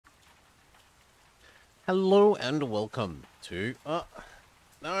Hello and welcome to,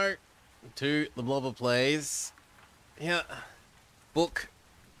 to the Blobber Plays. Yeah, book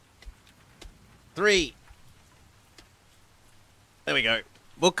 3. There we go.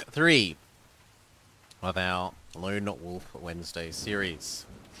 Book 3 of our Lone Wolf Wednesday series.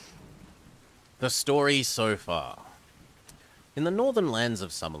 The story so far. In the northern lands of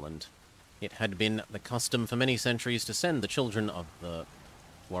Summerland, it had been the custom for many centuries to send the children of the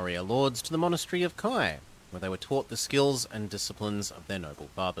warrior lords to the monastery of Kai, where they were taught the skills and disciplines of their noble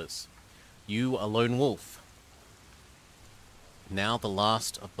fathers. You, a lone wolf, now the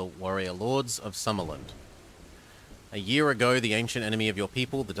last of the warrior lords of Summerland. A year ago, the ancient enemy of your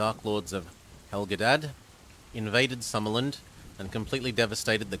people, the Dark Lords of Helgadad, invaded Summerland and completely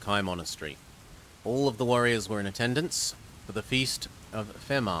devastated the Kai monastery. All of the warriors were in attendance for the feast of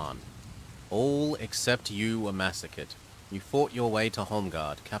Femarn. All except you were massacred. You fought your way to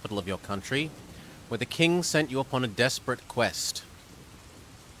Holmgard, capital of your country, where the king sent you upon a desperate quest.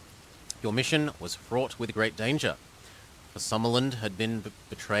 Your mission was fraught with great danger, for Summerland had been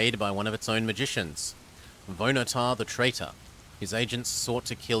betrayed by one of its own magicians, Vonotar the traitor. His agents sought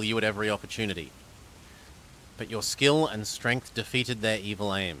to kill you at every opportunity, but your skill and strength defeated their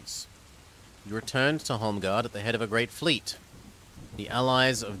evil aims. You returned to Holmgard at the head of a great fleet, the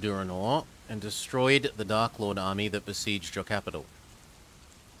allies of Duranor, and destroyed the Dark Lord army that besieged your capital.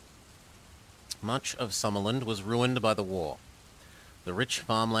 Much of Summerland was ruined by the war. The rich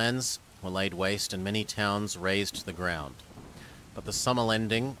farmlands were laid waste and many towns razed to the ground. But the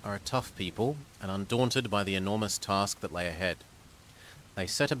Summerlending are a tough people and undaunted by the enormous task that lay ahead. They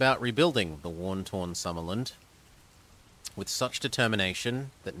set about rebuilding the worn-torn Summerland with such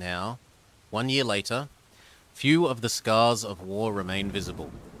determination that now, 1 year later, few of the scars of war remain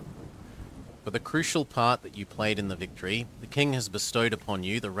visible. For the crucial part that you played in the victory, the king has bestowed upon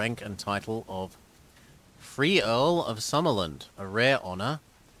you the rank and title of Free Earl of Summerland, a rare honour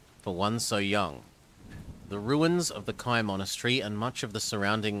for one so young. The ruins of the Kai monastery and much of the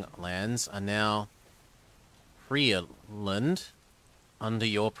surrounding lands are now Freeland under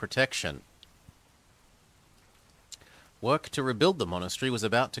your protection. Work to rebuild the monastery was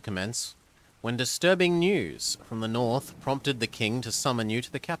about to commence when disturbing news from the north prompted the king to summon you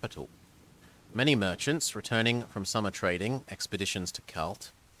to the capital. Many merchants, returning from summer trading expeditions to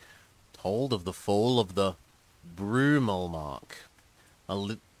Kalt, told of the fall of the Brumalmark,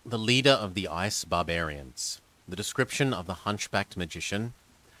 the leader of the Ice Barbarians. The description of the hunchbacked magician,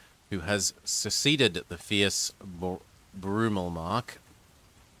 who has succeeded the fierce Brumalmark,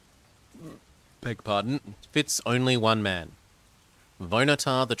 beg pardon, fits only one man,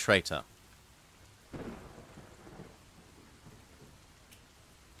 Vonotar the traitor.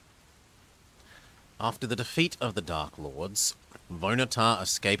 After the defeat of the Dark Lords, Vonotar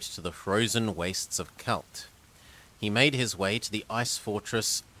escaped to the frozen wastes of Kalt. He made his way to the ice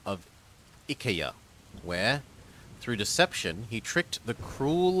fortress of Ikea, where, through deception, he tricked the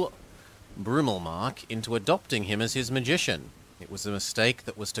cruel Brumalmark into adopting him as his magician. It was a mistake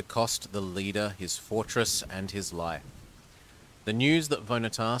that was to cost the leader his fortress and his life. The news that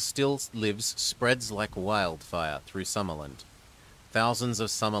Vonotar still lives spreads like wildfire through Summerland. Thousands of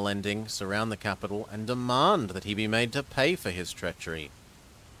Summerlending surround the capital and demand that he be made to pay for his treachery.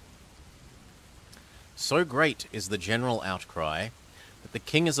 So great is the general outcry that the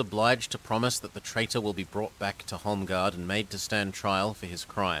king is obliged to promise that the traitor will be brought back to Holmgard and made to stand trial for his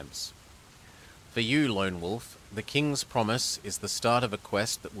crimes. For you, Lone Wolf, the king's promise is the start of a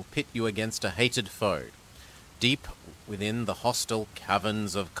quest that will pit you against a hated foe, deep within the hostile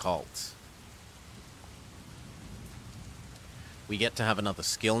caverns of Kalt. We get to have another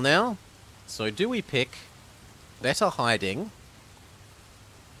skill now. So do we pick better hiding,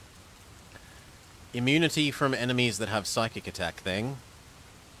 immunity from enemies that have psychic attack thing,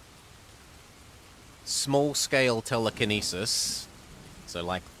 small scale telekinesis, so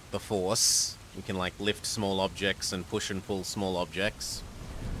like the Force, we can like lift small objects and push and pull small objects,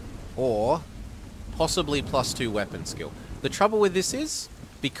 or possibly +2 weapon skill. The trouble with this is,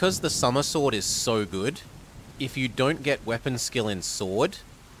 because the Summer Sword is so good, if you don't get weapon skill in sword,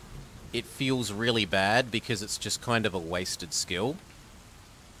 it feels really bad because it's just kind of a wasted skill.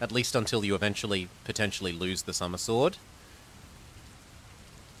 At least until you eventually potentially lose the Summer Sword.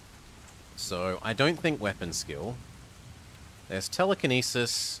 So I don't think weapon skill. There's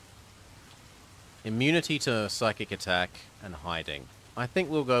telekinesis, immunity to psychic attack, and hiding. I think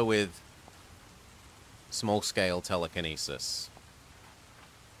we'll go with small scale telekinesis.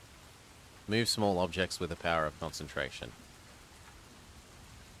 Move small objects with the power of concentration.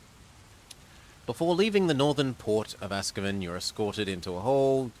 Before leaving the northern port of Askavan, you're escorted into a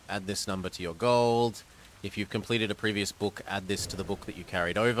hall. Add this number to your gold. If you've completed a previous book, add this to the book that you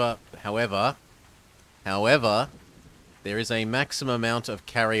carried over. However, there is a maximum amount of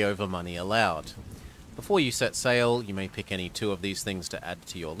carryover money allowed. Before you set sail, you may pick any 2 of these things to add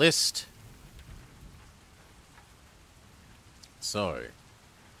to your list. So,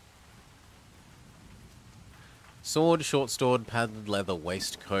 sword, short sword, padded leather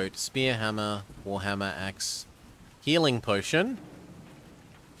waistcoat, spear, hammer, warhammer, axe, healing potion,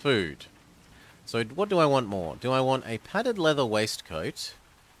 food. So what do I want more? Do I want a padded leather waistcoat?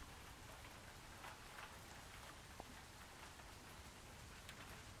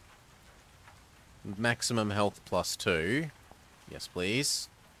 Maximum health +2. Yes, please.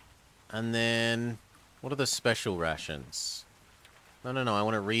 And then, what are the special rations? No, I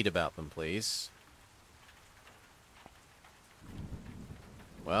want to read about them, please.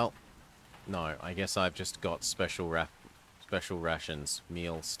 Well, no, I guess I've just got special rations.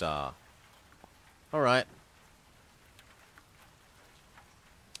 Meal star. Alright.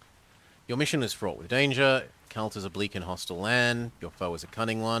 Your mission is fraught with danger. Kalt is a bleak and hostile land. Your foe is a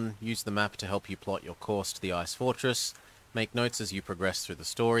cunning one. Use the map to help you plot your course to the Ice Fortress. Make notes as you progress through the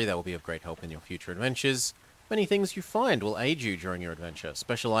story. That will be of great help in your future adventures. Many things you find will aid you during your adventure.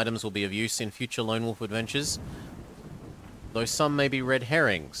 Special items will be of use in future Lone Wolf adventures, though some may be red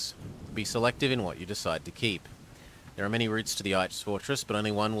herrings. Be selective in what you decide to keep. There are many routes to the Ice Fortress, but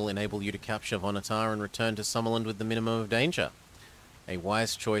only one will enable you to capture Vonatar and return to Summerland with the minimum of danger. A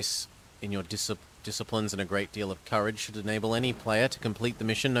wise choice in your disciplines and a great deal of courage should enable any player to complete the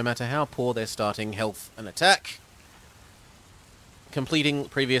mission, no matter how poor their starting health and attack. Completing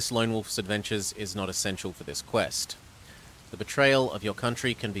previous Lone Wolf's adventures is not essential for this quest. The betrayal of your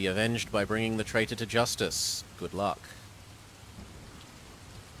country can be avenged by bringing the traitor to justice. Good luck.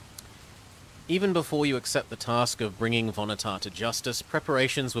 Even before you accept the task of bringing Vonatar to justice,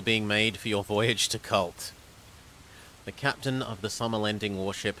 preparations were being made for your voyage to Kalt. The captain of the summer-lending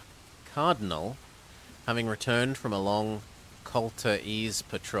warship Cardinal, having returned from a long Kalter-Ease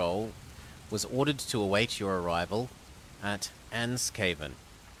patrol, was ordered to await your arrival at Anscaven.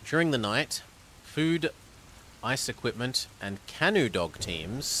 During the night, food, ice equipment, and canoe dog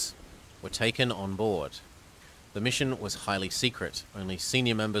teams were taken on board. The mission was highly secret. Only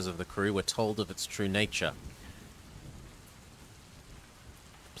senior members of the crew were told of its true nature.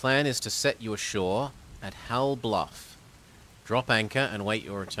 The plan is to set you ashore at Hal Bluff. Drop anchor and wait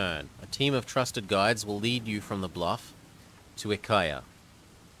your return. A team of trusted guides will lead you from the bluff to Ikaya.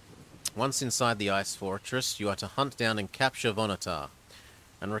 Once inside the Ice Fortress, you are to hunt down and capture Vonatar,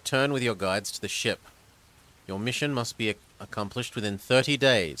 and return with your guides to the ship. Your mission must be accomplished within 30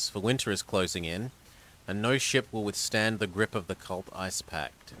 days, for winter is closing in, and no ship will withstand the grip of the Cult Ice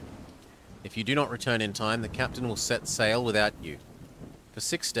Pact. If you do not return in time, the captain will set sail without you. For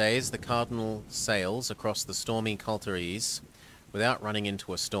 6 days, the Cardinal sails across the stormy Kalter-Ease without running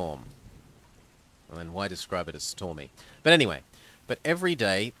into a storm. Well, then why describe it as stormy? But every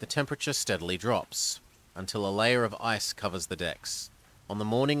day, the temperature steadily drops, until a layer of ice covers the decks. On the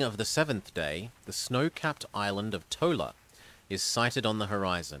morning of the 7th day, the snow-capped island of Tola is sighted on the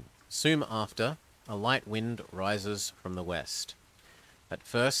horizon. Soon after, a light wind rises from the west. At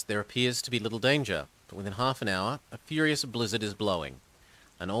first, there appears to be little danger, but within half an hour, a furious blizzard is blowing,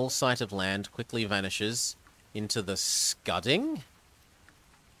 and all sight of land quickly vanishes into the scudding?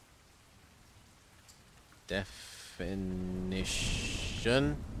 Definition.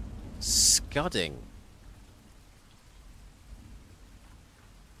 Scudding.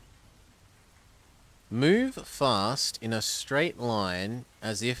 Move fast in a straight line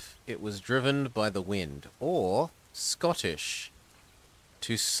as if it was driven by the wind. Or, Scottish,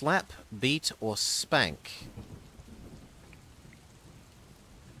 to slap, beat, or spank.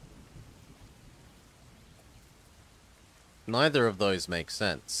 Neither of those make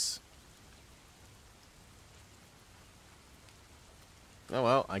sense. Oh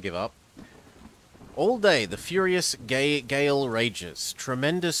well, I give up. All day the furious gale rages.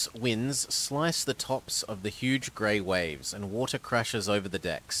 Tremendous winds slice the tops of the huge grey waves, and water crashes over the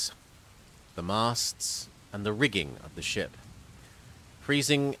decks, the masts, and the rigging of the ship,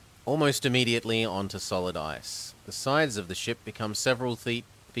 freezing almost immediately onto solid ice. The sides of the ship become several feet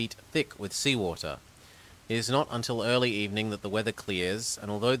thick with seawater. It is not until early evening that the weather clears,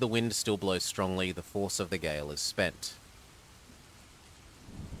 and although the wind still blows strongly, the force of the gale is spent.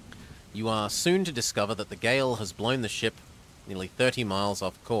 You are soon to discover that the gale has blown the ship nearly 30 miles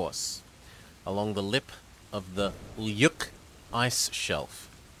off course, along the lip of the Lyuk ice shelf.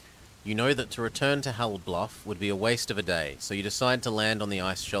 You know that to return to Hal Bluff would be a waste of a day, so you decide to land on the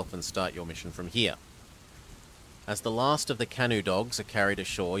ice shelf and start your mission from here. As the last of the canoe dogs are carried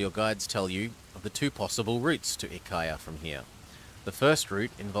ashore, your guides tell you of the two possible routes to Ikaya from here. The first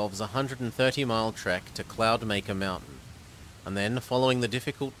route involves a 130-mile trek to Cloudmaker Mountain, and then, following the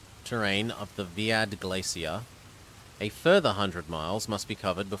difficult terrain of the Viad Glacier, a further 100 miles must be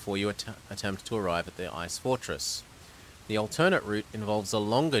covered before you attempt to arrive at the Ice Fortress. The alternate route involves a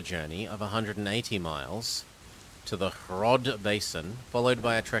longer journey of 180 miles to the Hrod Basin, followed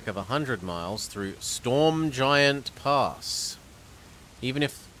by a trek of 100 miles through Storm Giant Pass. Even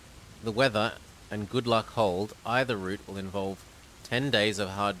if the weather and good luck hold, either route will involve 10 days of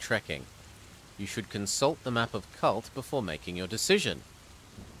hard trekking. You should consult the map of Cult before making your decision.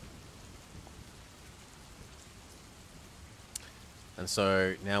 And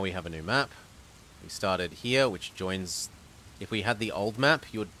so now we have a new map. We started here, which joins... If we had the old map,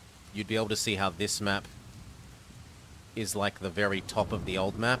 you'd be able to see how this map is like the very top of the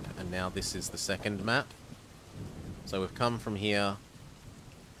old map, and now this is the second map. So we've come from here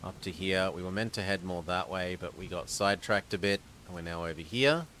up to here. We were meant to head more that way, but we got sidetracked a bit, and we're now over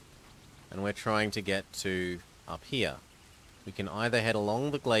here. And we're trying to get to up here. We can either head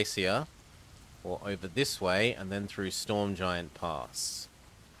along the glacier, or over this way, and then through Storm Giant Pass.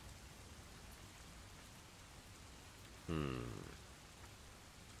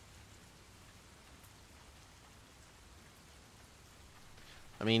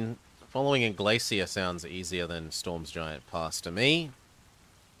 I mean, following a glacier sounds easier than Storm's Giant Pass to me.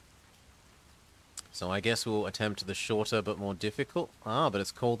 So I guess we'll attempt the shorter but more difficult. Ah, but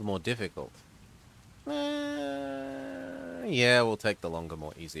it's called more difficult. Yeah, we'll take the longer,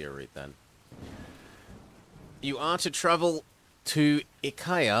 more easier route then. You are to travel to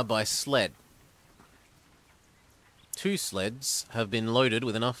Ikaya by sled. 2 sleds have been loaded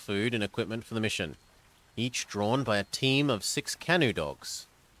with enough food and equipment for the mission, each drawn by a team of 6 canoe dogs.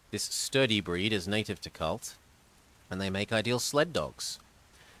 This sturdy breed is native to Cult, and they make ideal sled dogs.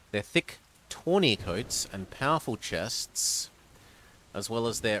 Their thick, tawny coats and powerful chests, as well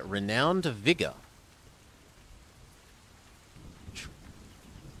as their renowned vigor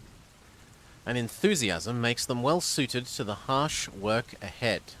and enthusiasm, makes them well suited to the harsh work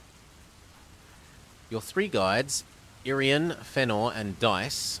ahead. Your 3 guides, Irian, Fenor, and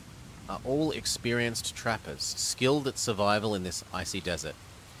Dice, are all experienced trappers, skilled at survival in this icy desert,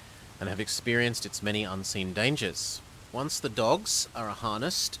 and have experienced its many unseen dangers. Once the dogs are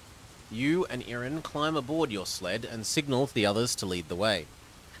harnessed, you and Irian climb aboard your sled and signal to the others to lead the way.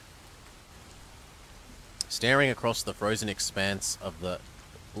 Staring across the frozen expanse of the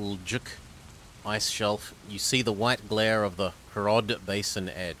Uljuk ice shelf, you see the white glare of the Hrod Basin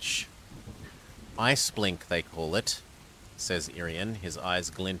edge. Ice blink, they call it, says Irian, his eyes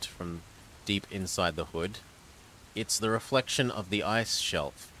glint from deep inside the hood. It's the reflection of the ice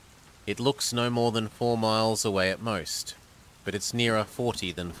shelf. It looks no more than 4 miles away at most, but it's nearer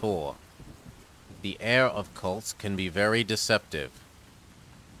 40 than 4. The air of Cult can be very deceptive.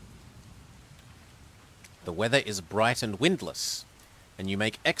 The weather is bright and windless, and you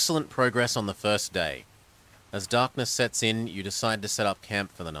make excellent progress on the first day. As darkness sets in, you decide to set up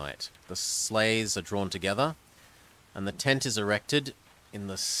camp for the night. The sleighs are drawn together, and the tent is erected in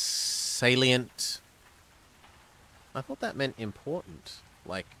the salient... I thought that meant important.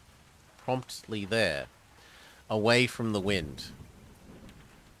 Like, promptly there. Away from the wind.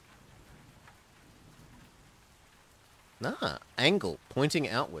 Angle, pointing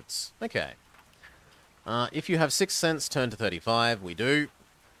outwards. Okay. If you have 6th sense, turn to 35. We do.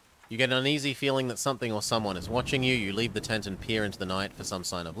 You get an uneasy feeling that something or someone is watching you. You leave the tent and peer into the night for some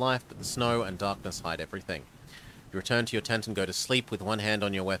sign of life, but the snow and darkness hide everything. You return to your tent and go to sleep with one hand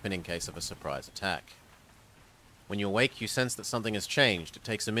on your weapon in case of a surprise attack. When you awake, you sense that something has changed. It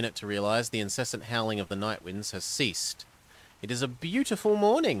takes a minute to realize the incessant howling of the night winds has ceased. It is a beautiful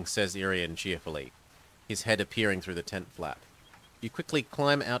morning, says Irian cheerfully, his head appearing through the tent flap. You quickly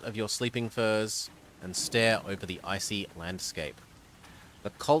climb out of your sleeping furs and stare over the icy landscape.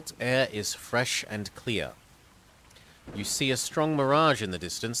 The Cult air is fresh and clear. You see a strong mirage in the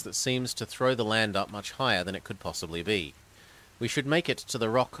distance that seems to throw the land up much higher than it could possibly be. We should make it to the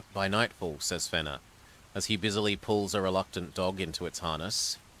rock by nightfall, says Fenner, as he busily pulls a reluctant dog into its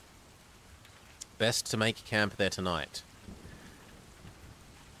harness. Best to make camp there tonight.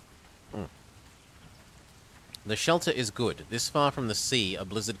 The shelter is good. This far from the sea, a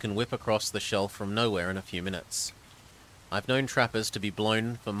blizzard can whip across the shelf from nowhere in a few minutes. I've known trappers to be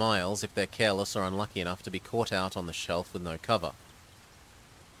blown for miles if they're careless or unlucky enough to be caught out on the shelf with no cover.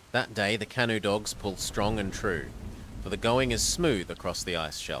 That day, the canoe dogs pull strong and true, for the going is smooth across the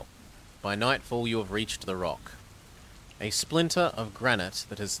ice shelf. By nightfall, you have reached the rock, a splinter of granite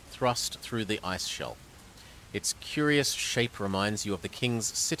that has thrust through the ice shelf. Its curious shape reminds you of the king's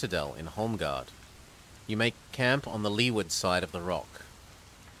citadel in Holmgard. You make camp on the leeward side of the rock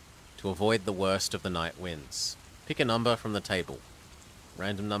to avoid the worst of the night winds. Pick a number from the table.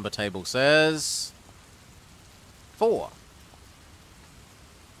 Random number table says 4.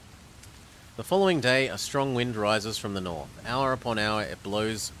 The following day, a strong wind rises from the north. Hour upon hour, it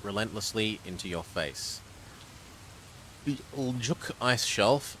blows relentlessly into your face. The Uljuk ice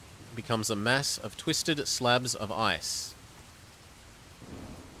shelf becomes a mass of twisted slabs of ice,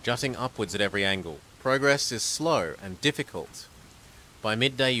 jutting upwards at every angle. Progress is slow and difficult. By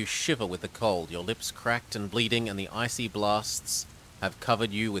midday, you shiver with the cold, your lips cracked and bleeding, and the icy blasts have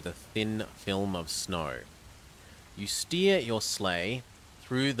covered you with a thin film of snow. You steer your sleigh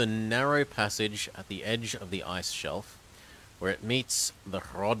through the narrow passage at the edge of the ice shelf, where it meets the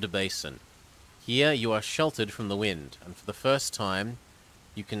Hrod Basin. Here you are sheltered from the wind, and for the first time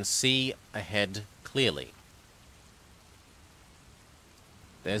you can see ahead clearly.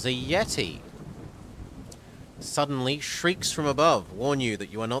 There's a Yeti! Suddenly, shrieks from above warn you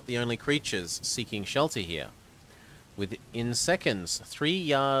that you are not the only creatures seeking shelter here. Within seconds,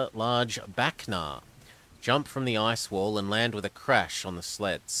 3 large Baknar jump from the ice wall and land with a crash on the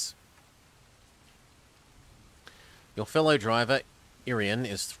sleds. Your fellow driver, Irian,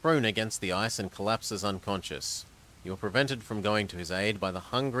 is thrown against the ice and collapses unconscious. You are prevented from going to his aid by the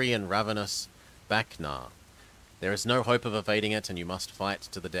hungry and ravenous Baknar. There is no hope of evading it, and you must fight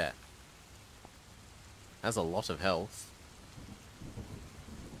to the death. Has a lot of health.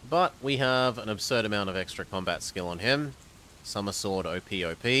 But we have an absurd amount of extra combat skill on him. Summer Sword OP.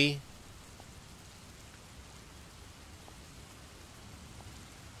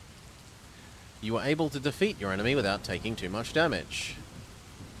 You are able to defeat your enemy without taking too much damage.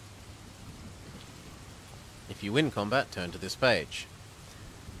 If you win combat, turn to this page.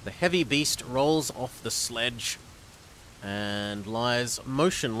 The heavy beast rolls off the sledge and lies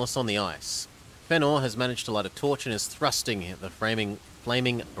motionless on the ice. Fëanor has managed to light a torch and is thrusting the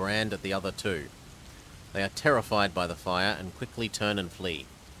flaming brand at the other two. They are terrified by the fire and quickly turn and flee.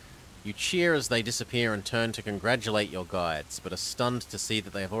 You cheer as they disappear and turn to congratulate your guides, but are stunned to see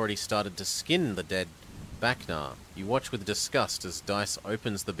that they have already started to skin the dead Baknar. You watch with disgust as Dice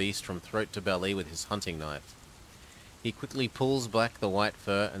opens the beast from throat to belly with his hunting knife. He quickly pulls back the white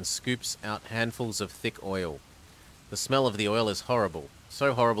fur and scoops out handfuls of thick oil. The smell of the oil is horrible,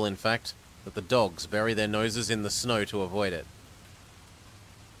 so horrible in fact that the dogs bury their noses in the snow to avoid it.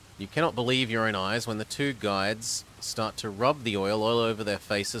 You cannot believe your own eyes when the two guides start to rub the oil all over their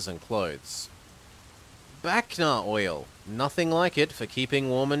faces and clothes. Baknar oil! Nothing like it for keeping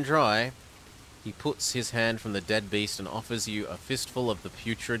warm and dry. He puts his hand from the dead beast and offers you a fistful of the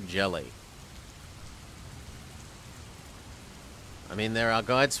putrid jelly. I mean, there are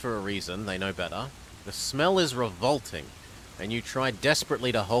guides for a reason, they know better. The smell is revolting, and you try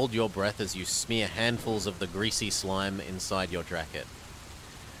desperately to hold your breath as you smear handfuls of the greasy slime inside your jacket.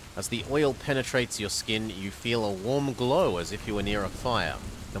 As the oil penetrates your skin, you feel a warm glow as if you were near a fire.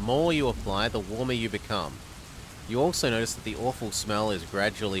 The more you apply, the warmer you become. You also notice that the awful smell is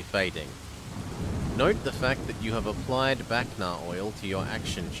gradually fading. Note the fact that you have applied Baknar oil to your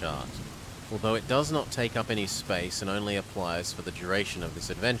action chart, although it does not take up any space and only applies for the duration of this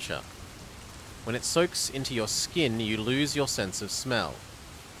adventure. When it soaks into your skin, you lose your sense of smell.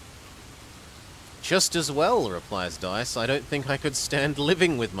 Just as well, replies Dice. I don't think I could stand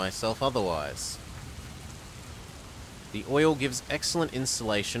living with myself otherwise. The oil gives excellent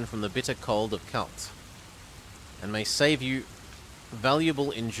insulation from the bitter cold of Kalt, and may save you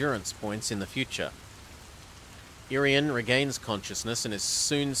valuable endurance points in the future. Irian regains consciousness and is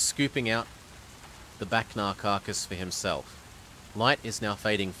soon scooping out the Baknar carcass for himself. Light is now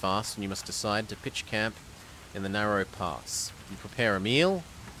fading fast, and you must decide to pitch camp in the narrow pass. You prepare a meal,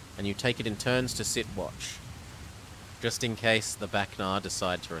 and you take it in turns to sit watch, just in case the Baknar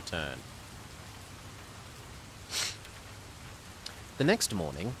decide to return. The next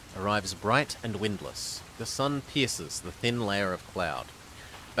morning arrives bright and windless. The sun pierces the thin layer of cloud,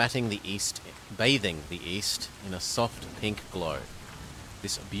 bathing the east in a soft pink glow.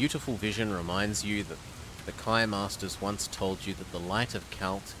 This beautiful vision reminds you that the Kai Masters once told you that the light of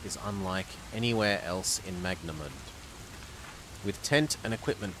Kalt is unlike anywhere else in Magnamund. With tent and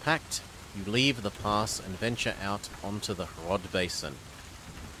equipment packed, you leave the pass and venture out onto the Hrod Basin.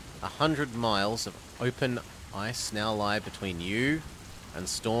 100 miles of open ice now lie between you and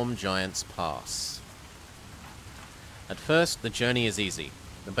Storm Giant's Pass. At first, the journey is easy.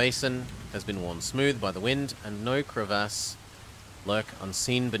 The basin has been worn smooth by the wind, and no crevasse lurk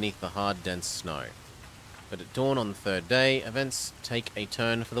unseen beneath the hard, dense snow. But at dawn on the third day, events take a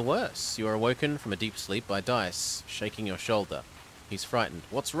turn for the worse. You are awoken from a deep sleep by Dice, shaking your shoulder. He's frightened.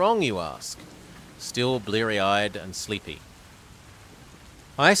 What's wrong, you ask? Still bleary-eyed and sleepy.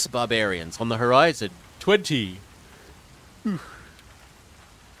 Ice barbarians on the horizon. 20.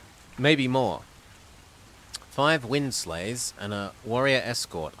 Maybe more. 5 wind slays and a warrior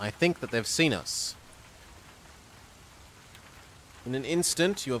escort. I think that they've seen us. In an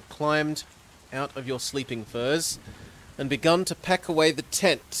instant, you have climbed out of your sleeping furs and begun to pack away the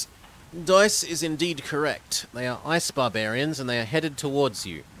tent. Dice is indeed correct. They are ice barbarians and they are headed towards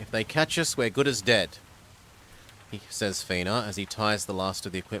you. If they catch us, we're good as dead, says Fina as he ties the last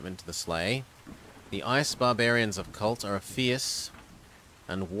of the equipment to the sleigh. The ice barbarians of Cult are a fierce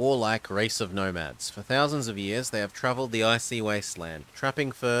and warlike race of nomads. For thousands of years, they have travelled the icy wasteland,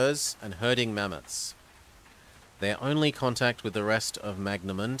 trapping furs and herding mammoths. Their only contact with the rest of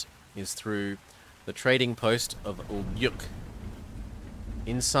Magnamund is through the trading post of Ulyuk.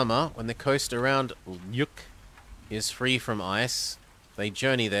 In summer, when the coast around Ulyuk is free from ice, they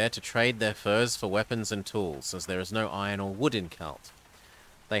journey there to trade their furs for weapons and tools, as there is no iron or wood in Cult.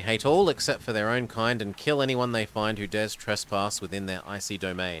 They hate all except for their own kind and kill anyone they find who dares trespass within their icy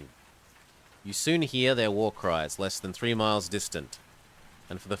domain. You soon hear their war cries less than 3 miles distant,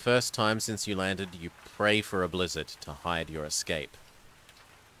 and for the first time since you landed, you pray for a blizzard to hide your escape.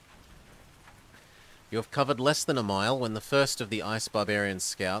 You have covered less than a mile when the first of the Ice Barbarian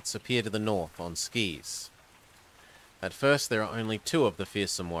scouts appear to the north on skis. At first there are only 2 of the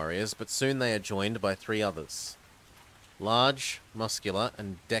fearsome warriors, but soon they are joined by 3 others. Large, muscular,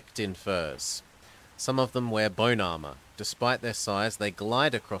 and decked in furs. Some of them wear bone armor. Despite their size, they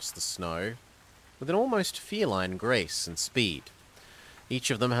glide across the snow with an almost feline grace and speed.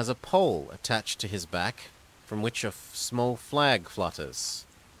 Each of them has a pole attached to his back, from which a small flag flutters.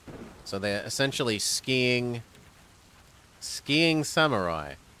 So they're essentially skiing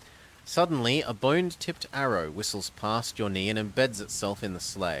samurai. Suddenly, a bone-tipped arrow whistles past your knee and embeds itself in the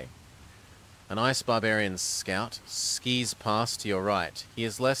sleigh. An Ice Barbarian scout skis past to your right. He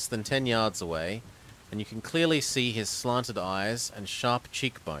is less than 10 yards away, and you can clearly see his slanted eyes and sharp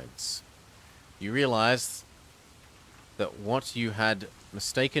cheekbones. You realize that what you had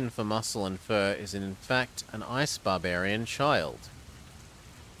mistaken for muscle and fur is in fact an Ice Barbarian child.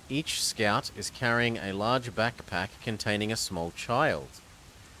 Each scout is carrying a large backpack containing a small child.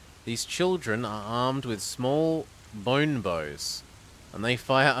 These children are armed with small bone bows, and they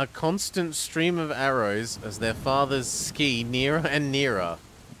fire a constant stream of arrows as their fathers ski nearer and nearer.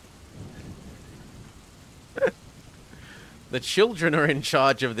 The children are in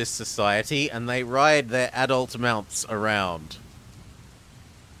charge of this society, and they ride their adult mounts around.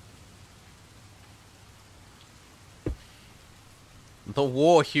 The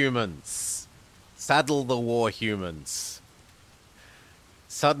war humans. Saddle the war humans.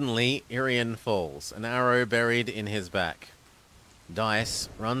 Suddenly, Irian falls, an arrow buried in his back. Dice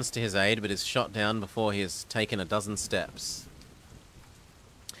runs to his aid, but is shot down before he has taken a dozen steps.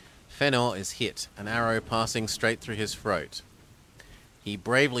 Fëanor is hit, an arrow passing straight through his throat. He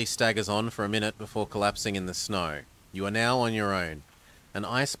bravely staggers on for a minute before collapsing in the snow. You are now on your own. An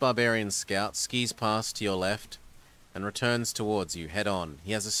Ice Barbarian scout skis past to your left and returns towards you head on.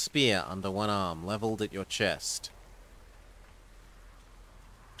 He has a spear under one arm, leveled at your chest.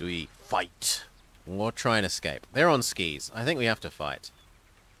 Do we fight or try and escape? They're on skis. I think we have to fight.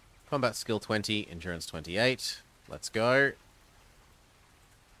 Combat skill 20, endurance 28. Let's go.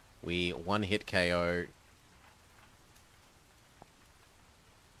 We one-hit KO.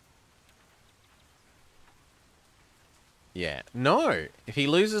 Yeah. No! If he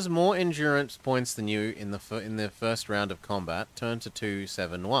loses more endurance points than you in the first round of combat, turn to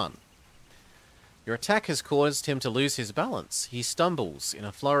 271. Your attack has caused him to lose his balance. He stumbles in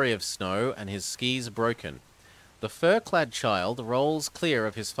a flurry of snow and his skis broken. The fur-clad child rolls clear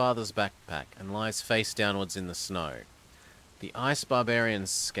of his father's backpack and lies face downwards in the snow. The Ice Barbarian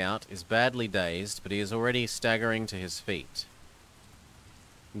scout is badly dazed, but he is already staggering to his feet.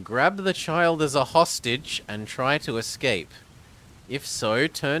 Grab the child as a hostage and try to escape. If so,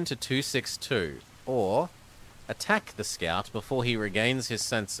 turn to 262, or attack the scout before he regains his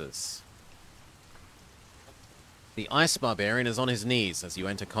senses. The Ice Barbarian is on his knees as you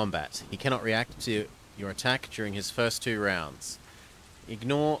enter combat. He cannot react to your attack during his first 2 rounds.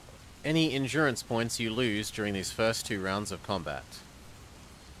 Ignore any endurance points you lose during these first 2 rounds of combat.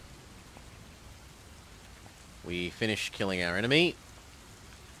 We finish killing our enemy.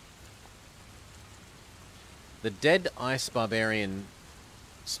 The dead Ice Barbarian's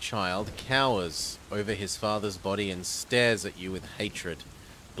child cowers over his father's body and stares at you with hatred,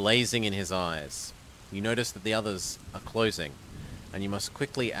 blazing in his eyes. You notice that the others are closing, and you must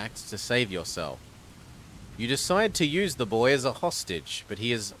quickly act to save yourself. You decide to use the boy as a hostage, but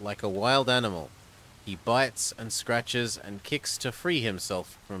he is like a wild animal. He bites and scratches and kicks to free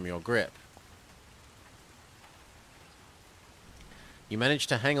himself from your grip. You manage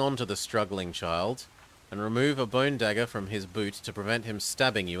to hang on to the struggling child and remove a bone dagger from his boot to prevent him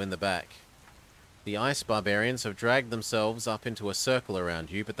stabbing you in the back. The ice barbarians have dragged themselves up into a circle around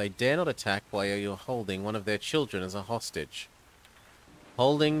you, but they dare not attack while you're holding one of their children as a hostage.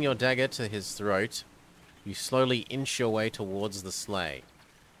 Holding your dagger to his throat, you slowly inch your way towards the sleigh.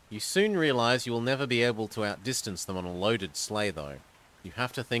 You soon realize you will never be able to outdistance them on a loaded sleigh, though. You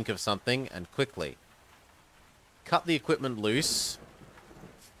have to think of something, and quickly. Cut the equipment loose,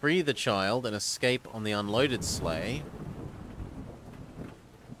 free the child, and escape on the unloaded sleigh.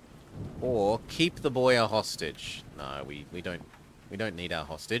 Or keep the boy a hostage. No, we don't need our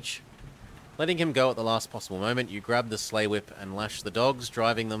hostage. Letting him go at the last possible moment, you grab the sleigh whip and lash the dogs,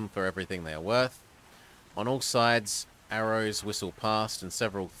 driving them for everything they are worth. On all sides, arrows whistle past and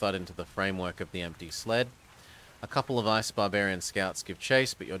several thud into the framework of the empty sled. A couple of ice barbarian scouts give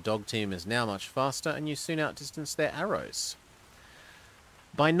chase, but your dog team is now much faster and you soon outdistance their arrows.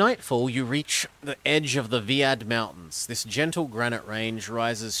 By nightfall, you reach the edge of the Viad Mountains. This gentle granite range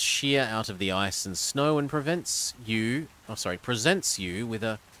rises sheer out of the ice and snow and presents you with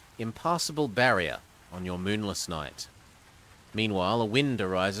a impassable barrier on your moonless night. Meanwhile, a wind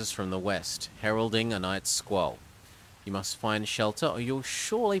arises from the west, heralding a night's squall. You must find shelter or you'll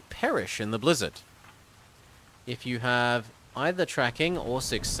surely perish in the blizzard. If you have either tracking or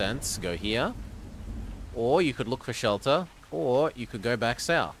sixth sense, go here. Or you could look for shelter, or you could go back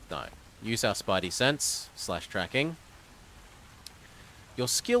south. No, use our spidey sense / tracking. Your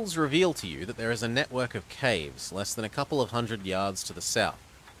skills reveal to you that there is a network of caves less than a couple of 100 yards to the south.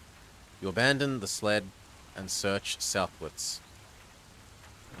 You abandon the sled and search southwards.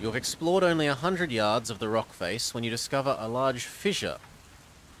 You have explored only 100 yards of the rock face when you discover a large fissure,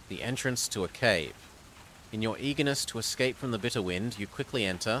 the entrance to a cave. In your eagerness to escape from the bitter wind, you quickly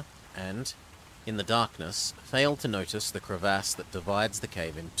enter and, in the darkness, fail to notice the crevasse that divides the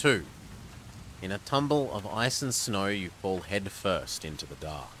cave in two. In a tumble of ice and snow, you fall head first into the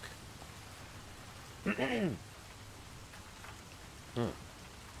dark.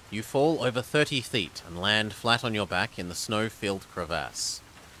 You fall over 30 feet and land flat on your back in the snow-filled crevasse.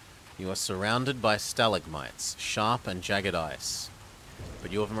 You are surrounded by stalagmites, sharp and jagged ice.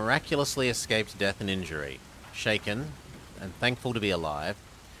 But you have miraculously escaped death and injury. Shaken, and thankful to be alive,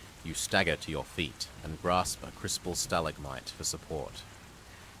 you stagger to your feet and grasp a crystal stalagmite for support.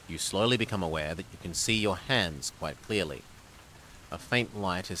 You slowly become aware that you can see your hands quite clearly. A faint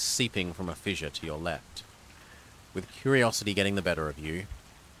light is seeping from a fissure to your left. With curiosity getting the better of you,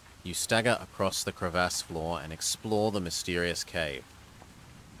 you stagger across the crevasse floor and explore the mysterious cave.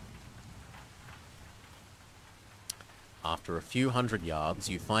 After a few hundred yards,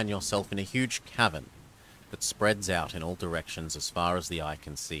 you find yourself in a huge cavern that spreads out in all directions as far as the eye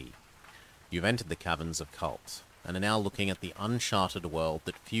can see. You've entered the caverns of Cult, and are now looking at the uncharted world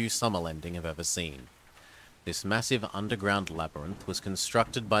that few Summerlending have ever seen. This massive underground labyrinth was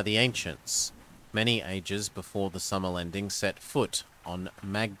constructed by the ancients, many ages before the Summerlending set foot on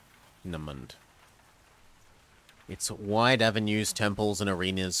Magnamund. Its wide avenues, temples, and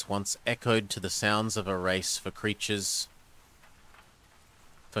arenas once echoed to the sounds of a race for creatures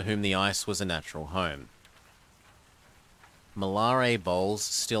for whom the ice was a natural home. Malare bowls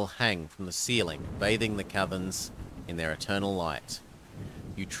still hang from the ceiling, bathing the caverns in their eternal light.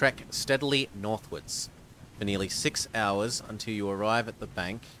 You trek steadily northwards for nearly 6 hours until you arrive at the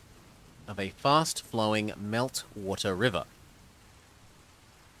bank of a fast-flowing meltwater river.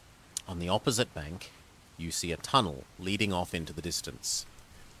 On the opposite bank, you see a tunnel leading off into the distance.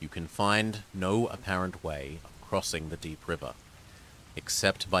 You can find no apparent way of crossing the deep river,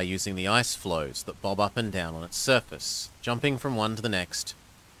 except by using the ice floes that bob up and down on its surface, jumping from one to the next.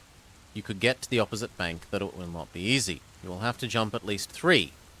 You could get to the opposite bank, but it will not be easy. You will have to jump at least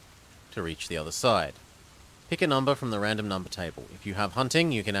 3 to reach the other side. Pick a number from the random number table. If you have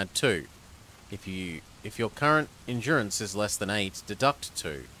hunting, you can add 2. If your current endurance is less than 8, deduct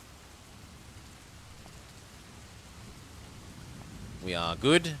 2. We are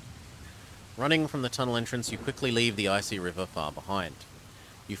good. Running from the tunnel entrance, you quickly leave the icy river far behind.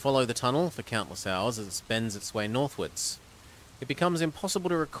 You follow the tunnel for countless hours as it bends its way northwards. It becomes impossible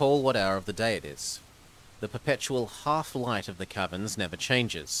to recall what hour of the day it is. The perpetual half-light of the caverns never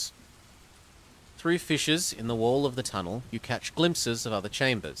changes. Through fissures in the wall of the tunnel, you catch glimpses of other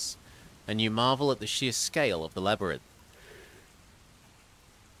chambers, and you marvel at the sheer scale of the labyrinth.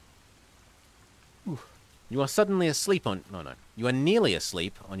 Oof. You are suddenly asleep on... No. You are nearly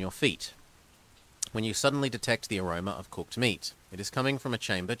asleep on your feet when you suddenly detect the aroma of cooked meat. It is coming from a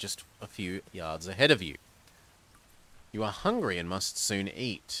chamber just a few yards ahead of you. You are hungry and must soon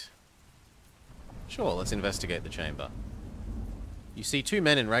eat. Sure, let's investigate the chamber. You see two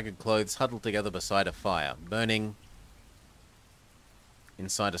men in ragged clothes huddled together beside a fire, burning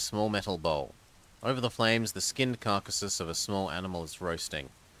inside a small metal bowl. Over the flames, the skinned carcasses of a small animal is roasting.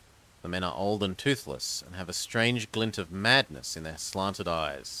 The men are old and toothless, and have a strange glint of madness in their slanted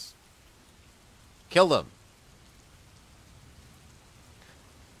eyes. Kill them!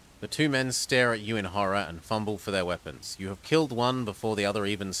 The two men stare at you in horror and fumble for their weapons. You have killed one before the other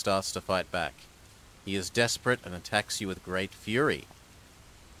even starts to fight back. He is desperate and attacks you with great fury.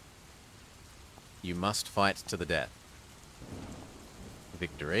 You must fight to the death.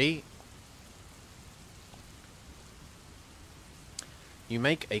 Victory. You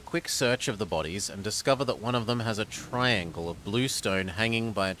make a quick search of the bodies and discover that one of them has a triangle of blue stone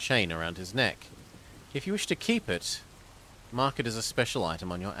hanging by a chain around his neck. If you wish to keep it, mark it as a special item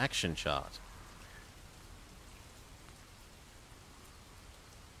on your action chart.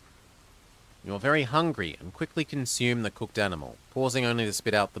 You are very hungry and quickly consume the cooked animal, pausing only to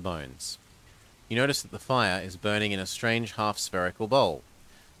spit out the bones. You notice that the fire is burning in a strange half-spherical bowl.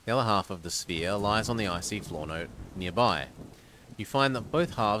 The other half of the sphere lies on the icy floor note nearby. You find that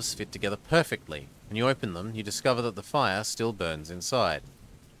both halves fit together perfectly. When you open them, you discover that the fire still burns inside.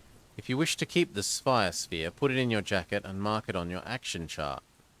 If you wish to keep this fire sphere, put it in your jacket and mark it on your action chart.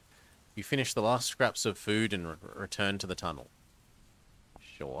 You finish the last scraps of food and return to the tunnel.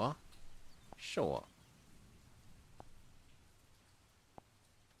 Sure. Sure.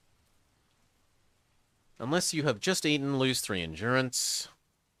 Unless you have just eaten, lose 3 endurance.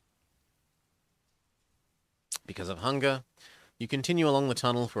 Because of hunger, you continue along the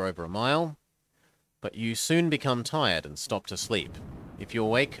tunnel for over a mile, but you soon become tired and stop to sleep.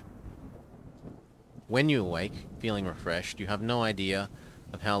 When you awake, feeling refreshed, you have no idea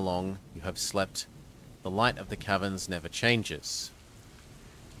of how long you have slept. The light of the caverns never changes.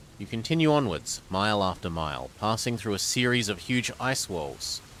 You continue onwards, mile after mile, passing through a series of huge ice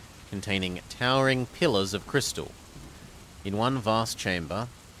walls, containing towering pillars of crystal. In one vast chamber,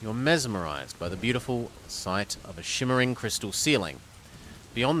 you're mesmerized by the beautiful sight of a shimmering crystal ceiling.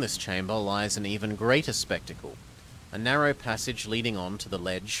 Beyond this chamber lies an even greater spectacle, a narrow passage leading on to the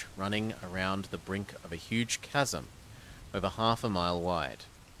ledge running around the brink of a huge chasm, over half a mile wide.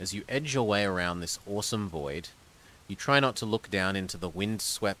 As you edge your way around this awesome void, you try not to look down into the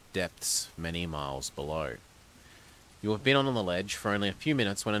wind-swept depths many miles below. You have been on the ledge for only a few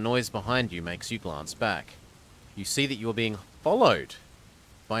minutes when a noise behind you makes you glance back. You see that you are being followed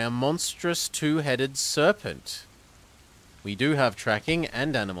by a monstrous two-headed serpent. We do have tracking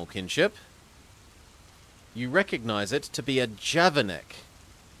and animal kinship. You recognize it to be a Javek.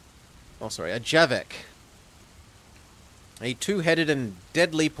 A two-headed and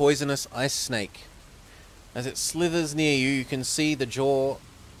deadly poisonous ice snake. As it slithers near you, you can see the jaw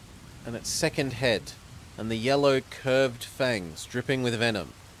and its second head, and the yellow curved fangs dripping with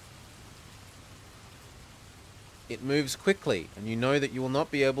venom. It moves quickly, and you know that you will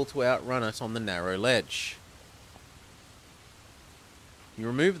not be able to outrun it on the narrow ledge. You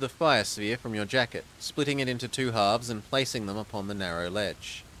remove the fire sphere from your jacket, splitting it into 2 halves and placing them upon the narrow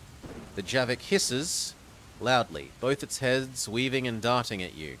ledge. The Javek hisses loudly, both its heads weaving and darting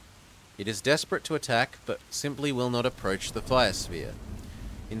at you. It is desperate to attack, but simply will not approach the fire sphere.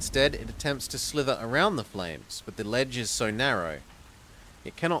 Instead, it attempts to slither around the flames, but the ledge is so narrow,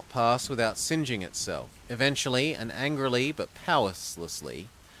 it cannot pass without singeing itself. Eventually, and angrily but powerlessly,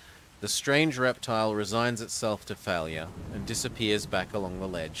 the strange reptile resigns itself to failure and disappears back along the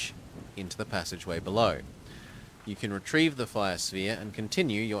ledge into the passageway below. You can retrieve the fire sphere and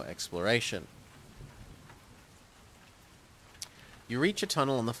continue your exploration. You reach a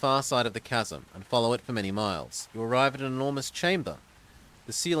tunnel on the far side of the chasm and follow it for many miles. You arrive at an enormous chamber,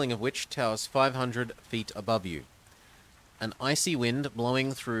 the ceiling of which towers 500 feet above you. An icy wind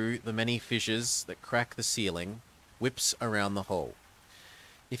blowing through the many fissures that crack the ceiling whips around the hole.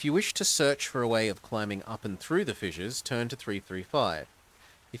 If you wish to search for a way of climbing up and through the fissures, turn to 335.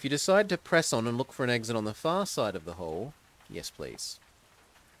 If you decide to press on and look for an exit on the far side of the hole, yes please.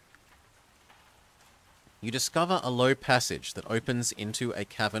 You discover a low passage that opens into a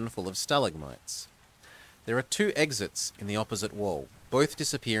cavern full of stalagmites. There are 2 exits in the opposite wall. Both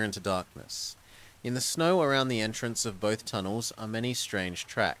disappear into darkness. In the snow around the entrance of both tunnels are many strange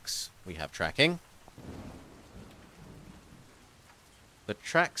tracks. We have tracking. The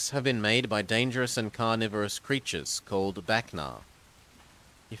tracks have been made by dangerous and carnivorous creatures called Baknar.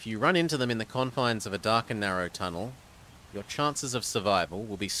 If you run into them in the confines of a dark and narrow tunnel, your chances of survival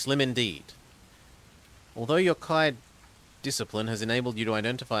will be slim indeed. Although your Kai discipline has enabled you to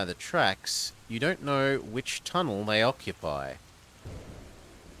identify the tracks, you don't know which tunnel they occupy.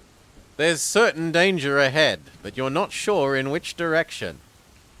 There's certain danger ahead, but you're not sure in which direction.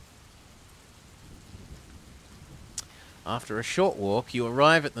 After a short walk, you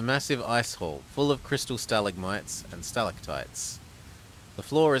arrive at the massive ice hall, full of crystal stalagmites and stalactites. The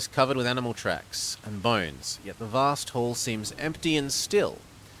floor is covered with animal tracks and bones, yet the vast hall seems empty and still.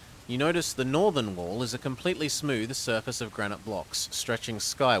 You notice the northern wall is a completely smooth surface of granite blocks, stretching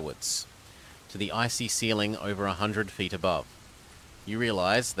skywards to the icy ceiling over 100 feet above. You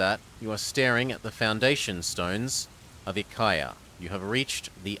realize that you are staring at the foundation stones of Ikaya. You have reached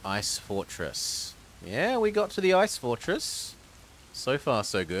the ice fortress. Yeah, we got to the ice fortress. So far,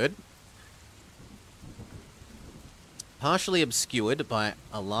 so good. Partially obscured by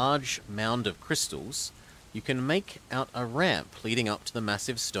a large mound of crystals, you can make out a ramp leading up to the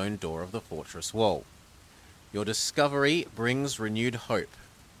massive stone door of the fortress wall. Your discovery brings renewed hope.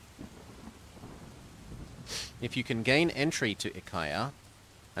 If you can gain entry to Ikaya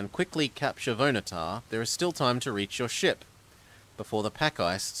and quickly capture Vonatar, there is still time to reach your ship before the pack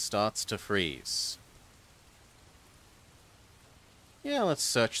ice starts to freeze. Yeah, let's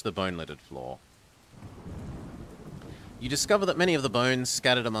search the bone-littered floor. You discover that many of the bones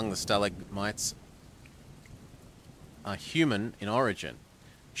scattered among the stalagmites are human in origin.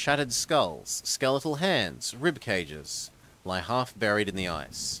 Shattered skulls, skeletal hands, rib cages lie half buried in the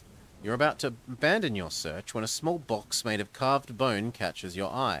ice. You're about to abandon your search when a small box made of carved bone catches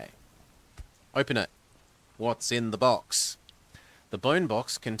your eye. Open it. What's in the box? The bone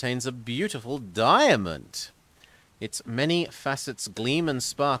box contains a beautiful diamond. Its many facets gleam and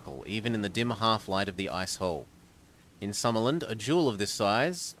sparkle, even in the dim half-light of the ice hole. In Summerland, a jewel of this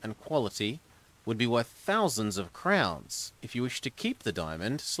size and quality would be worth thousands of crowns. If you wish to keep the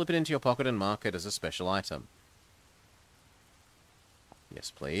diamond, slip it into your pocket and mark it as a special item. Yes,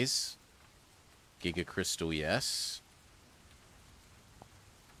 please. Giga Crystal, yes.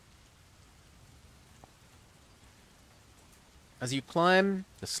 As you climb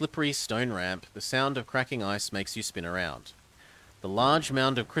the slippery stone ramp, the sound of cracking ice makes you spin around. The large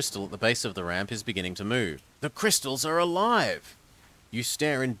mound of crystal at the base of the ramp is beginning to move. The crystals are alive! You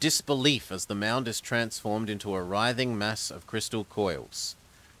stare in disbelief as the mound is transformed into a writhing mass of crystal coils.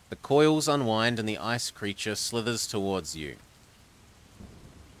 The coils unwind and the ice creature slithers towards you.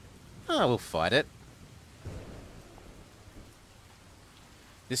 Ah, we'll fight it.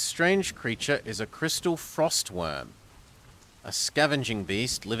 This strange creature is a crystal frostworm, a scavenging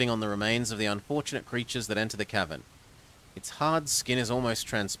beast living on the remains of the unfortunate creatures that enter the cavern. Its hard skin is almost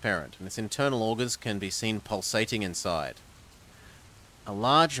transparent, and its internal organs can be seen pulsating inside. A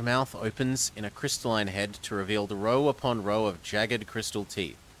large mouth opens in a crystalline head to reveal the row upon row of jagged crystal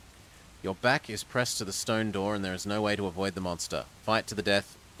teeth. Your back is pressed to the stone door and there is no way to avoid the monster. Fight to the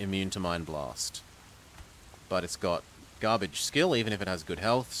death, immune to Mind Blast. But it's got garbage skill, even if it has good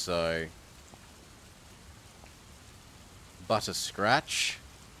health, so... Butter scratch.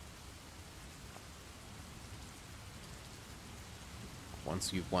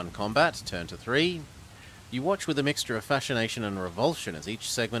 Once you've won combat, turn to 3. You watch with a mixture of fascination and revulsion as each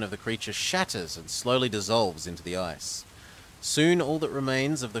segment of the creature shatters and slowly dissolves into the ice. Soon all that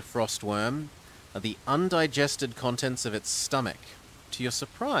remains of the frostworm are the undigested contents of its stomach. To your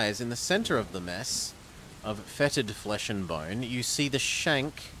surprise, in the center of the mess of fetid flesh and bone, you see the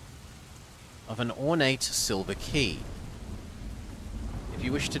shank of an ornate silver key. If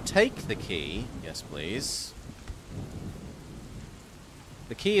you wish to take the key, yes please.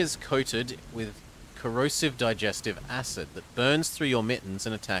 The key is coated with corrosive digestive acid that burns through your mittens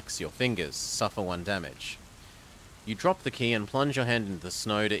and attacks your fingers. Suffer 1 damage. You drop the key and plunge your hand into the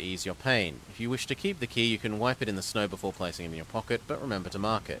snow to ease your pain. If you wish to keep the key, you can wipe it in the snow before placing it in your pocket, but remember to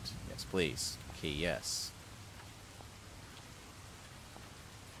mark it. Yes, please. Key, yes.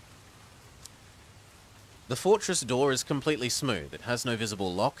 The fortress door is completely smooth. It has no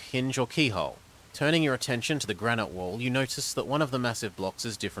visible lock, hinge, or keyhole. Turning your attention to the granite wall, you notice that one of the massive blocks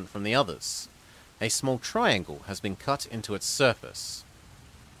is different from the others. A small triangle has been cut into its surface.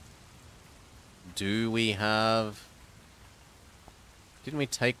 Do we have... Didn't we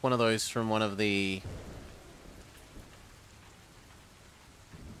take one of those from one of the...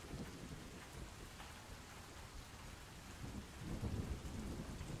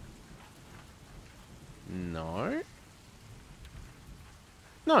 No?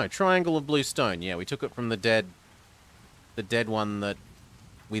 No, triangle of blue stone. Yeah, we took it from the dead one that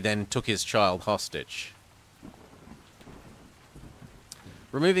we then took his child hostage.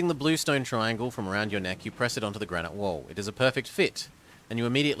 Removing the blue stone triangle from around your neck, you press it onto the granite wall. It is a perfect fit, and you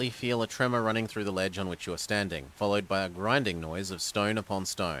immediately feel a tremor running through the ledge on which you are standing, followed by a grinding noise of stone upon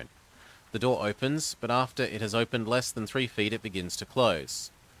stone. The door opens, but after it has opened less than 3 feet, it begins to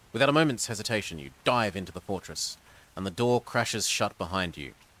close. Without a moment's hesitation, you dive into the fortress, and the door crashes shut behind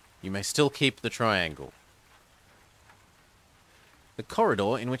you. You may still keep the triangle. The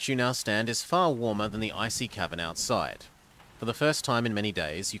corridor in which you now stand is far warmer than the icy cavern outside. For the first time in many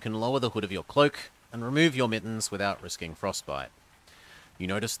days, you can lower the hood of your cloak and remove your mittens without risking frostbite. You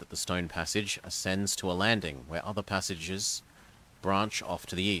notice that the stone passage ascends to a landing where other passages branch off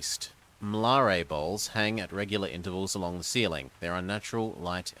to the east. Mlare bowls hang at regular intervals along the ceiling, their unnatural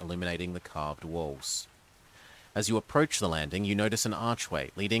light illuminating the carved walls. As you approach the landing, you notice an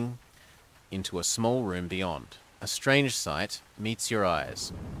archway leading into a small room beyond. A strange sight meets your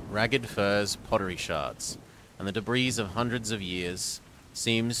eyes. Ragged furs, pottery shards, and the debris of hundreds of years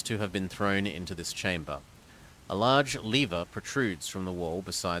seems to have been thrown into this chamber. A large lever protrudes from the wall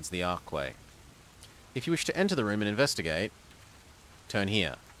besides the archway. If you wish to enter the room and investigate, turn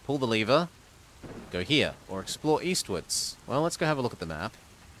here. Pull the lever, go here, or explore eastwards. Well, let's go have a look at the map.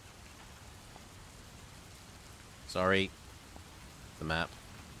 Sorry, the map.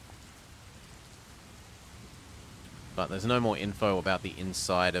 But there's no more info about the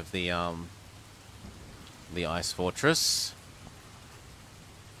inside of the ice fortress.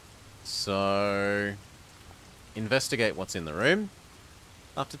 So, investigate what's in the room.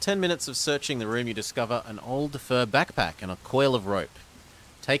 After 10 minutes of searching the room, you discover an old fur backpack and a coil of rope.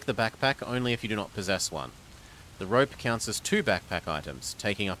 Take the backpack only if you do not possess one. The rope counts as 2 backpack items,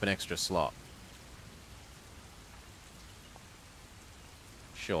 taking up an extra slot.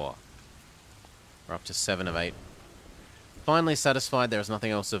 Sure. We're up to 7 of 8. Finally satisfied there is nothing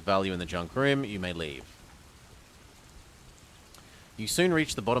else of value in the junk room, you may leave. You soon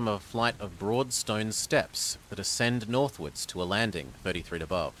reach the bottom of a flight of broad stone steps that ascend northwards to a landing 30 feet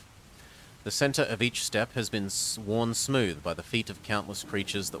above. The center of each step has been worn smooth by the feet of countless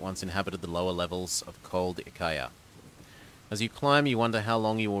creatures that once inhabited the lower levels of cold Ikea. As you climb, you wonder how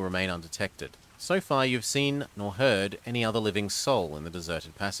long you will remain undetected. So far, you've seen nor heard any other living soul in the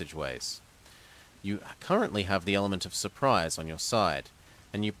deserted passageways. You currently have the element of surprise on your side,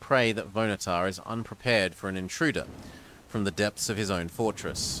 and you pray that Vonatar is unprepared for an intruder from the depths of his own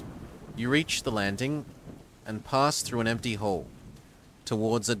fortress. You reach the landing and pass through an empty hall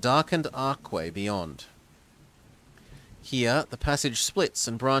towards a darkened archway beyond. Here, the passage splits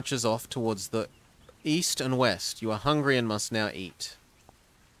and branches off towards the east and west. You are hungry and must now eat.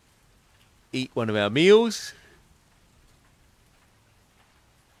 Eat one of our meals.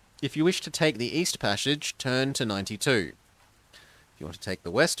 If you wish to take the east passage, turn to 92. If you want to take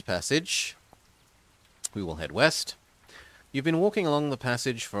the west passage, we will head west. You've been walking along the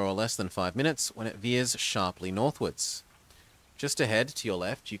passage for less than 5 minutes when it veers sharply northwards. Just ahead, to your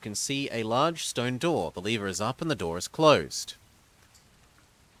left, you can see a large stone door. The lever is up and the door is closed.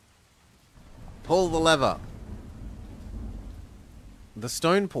 Pull the lever. The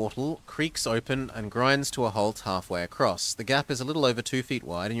stone portal creaks open and grinds to a halt halfway across. The gap is a little over 2 feet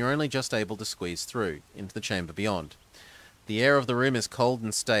wide, and you're only just able to squeeze through into the chamber beyond. The air of the room is cold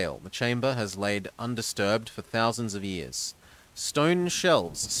and stale. The chamber has laid undisturbed for thousands of years. Stone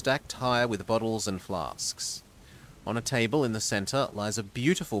shelves stacked high with bottles and flasks. On a table in the center lies a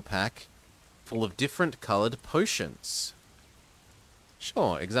beautiful pack full of different colored potions.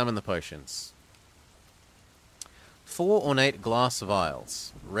 Sure, examine the potions. 4 ornate glass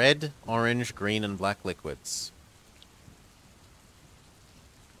vials. Red, orange, green, and black liquids.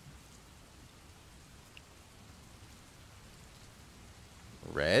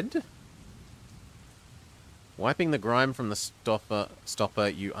 Red? Wiping the grime from the stopper,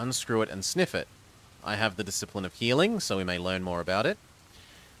 you unscrew it and sniff it. I have the discipline of healing, so we may learn more about it.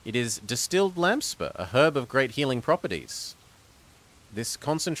 It is distilled lampspur, a herb of great healing properties. This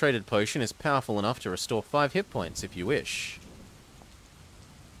concentrated potion is powerful enough to restore 5 hit points if you wish.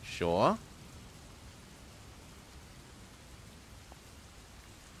 Sure.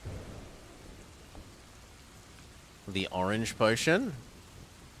 The orange potion.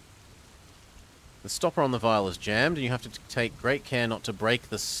 The stopper on the vial is jammed, and you have to take great care not to break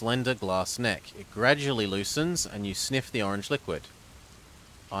the slender glass neck. It gradually loosens, and you sniff the orange liquid.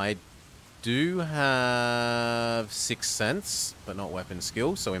 I do have Sixth Sense, but not weapon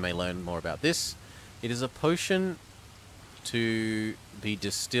skill, so we may learn more about this. It is a potion to be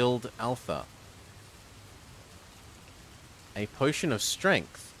distilled alpha. A potion of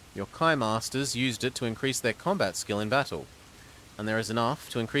strength. Your Kai Masters used it to increase their combat skill in battle. And there is enough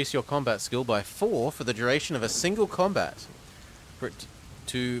to increase your combat skill by 4 for the duration of a single combat. For it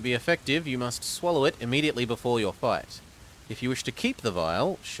To be effective, you must swallow it immediately before your fight. If you wish to keep the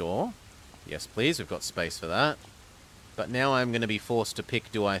vial, sure. Yes, please, we've got space for that. But now I'm going to be forced to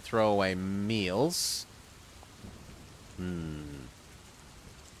pick, do I throw away meals?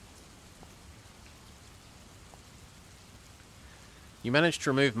 You manage to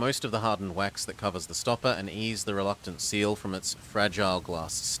remove most of the hardened wax that covers the stopper and ease the reluctant seal from its fragile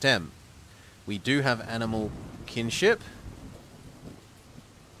glass stem. We do have animal kinship.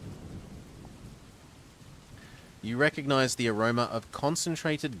 You recognize the aroma of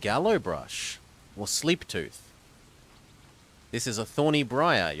concentrated gallow brush, or sleep tooth. This is a thorny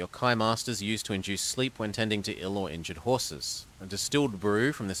briar your Kai masters use to induce sleep when tending to ill or injured horses. A distilled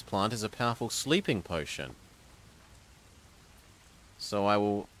brew from this plant is a powerful sleeping potion. So I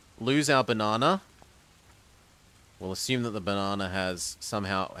will lose our banana. We'll assume that the banana has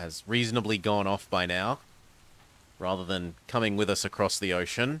reasonably gone off by now, rather than coming with us across the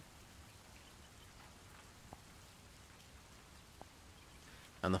ocean.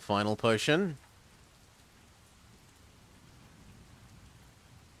 And the final potion.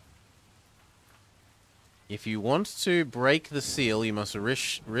 If you want to break the seal, you must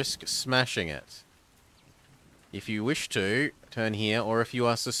risk smashing it. If you wish to, turn here, or if you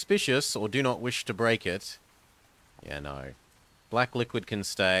are suspicious or do not wish to break it... Yeah, no. Black liquid can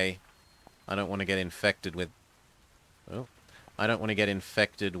stay. I don't want to get infected with... Oh. I don't want to get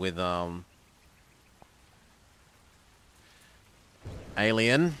infected with,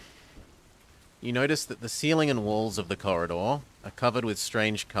 alien. You notice that the ceiling and walls of the corridor are covered with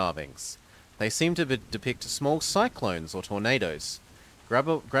strange carvings. They seem to depict small cyclones or tornadoes,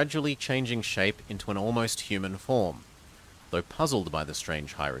 gradually changing shape into an almost human form. Though puzzled by the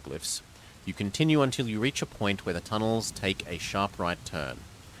strange hieroglyphs, you continue until you reach a point where the tunnels take a sharp right turn.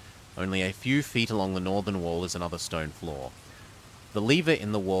 Only a few feet along the northern wall is another stone floor. The lever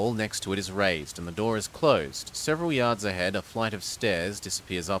in the wall next to it is raised, and the door is closed. Several yards ahead, a flight of stairs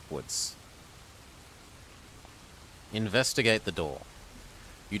disappears upwards. Investigate the door.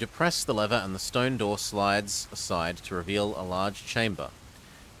 You depress the lever and the stone door slides aside to reveal a large chamber.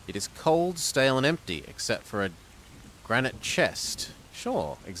 It is cold, stale, and empty, except for a granite chest.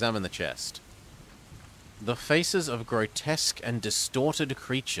 Sure, examine the chest. The faces of grotesque and distorted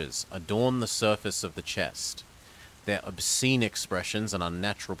creatures adorn the surface of the chest. Their obscene expressions and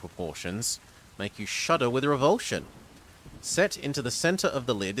unnatural proportions make you shudder with revulsion. Set into the center of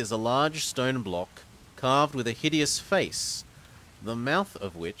the lid is a large stone block carved with a hideous face, the mouth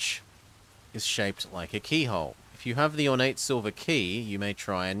of which is shaped like a keyhole. If you have the ornate silver key, you may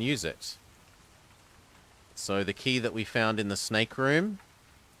try and use it. So the key that we found in the snake room,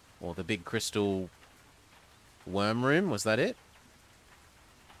 or the big crystal worm room, was that it?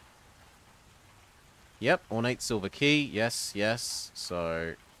 Yep, ornate silver key, yes, yes,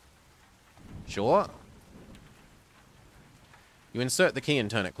 so... Sure. You insert the key and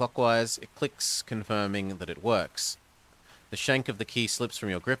turn it clockwise. It clicks, confirming that it works. The shank of the key slips from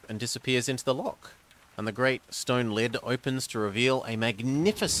your grip and disappears into the lock, and the great stone lid opens to reveal a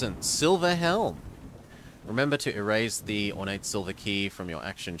magnificent silver helm. Remember to erase the ornate silver key from your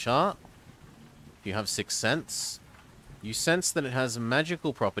action chart. You have 6 sense. You sense that it has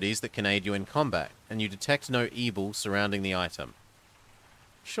magical properties that can aid you in combat, and you detect no evil surrounding the item.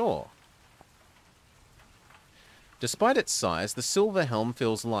 Sure. Despite its size, the silver helm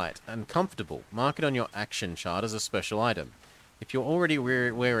feels light and comfortable. Mark it on your action chart as a special item. If you're already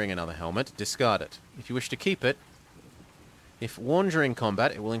wearing another helmet, discard it. If you wish to keep it, if worn during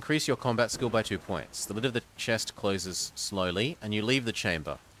combat, it will increase your combat skill by 2 points. The lid of the chest closes slowly, and you leave the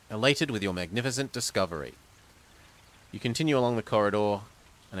chamber, elated with your magnificent discovery. You continue along the corridor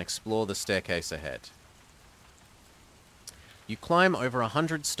and explore the staircase ahead. You climb over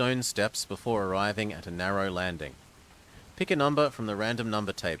 100 stone steps before arriving at a narrow landing. Pick a number from the random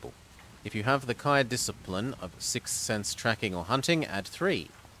number table. If you have the Kai discipline of 6th sense tracking or hunting, add 3.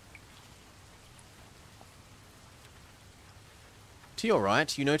 To your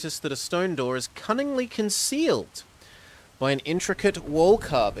right, you notice that a stone door is cunningly concealed by an intricate wall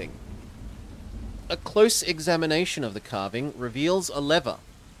carving. A close examination of the carving reveals a lever.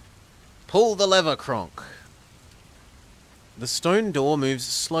 Pull the lever, Kronk. The stone door moves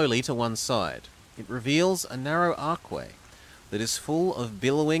slowly to one side. It reveals a narrow archway that is full of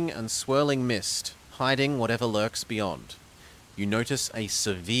billowing and swirling mist, hiding whatever lurks beyond. You notice a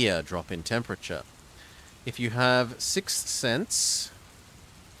severe drop in temperature. If you have 6th sense,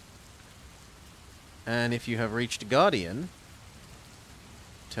 and if you have reached Guardian,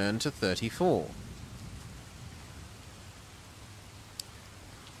 turn to 34.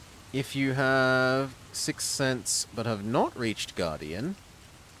 If you have 6th sense but have not reached Guardian,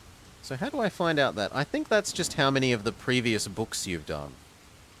 So how do I find out that? I think that's just how many of the previous books you've done.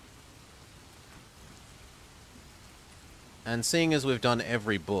 And seeing as we've done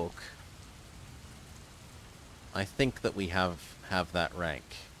every book, I think that we have that rank.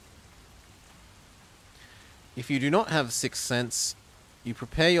 If you do not have Sixth Sense, you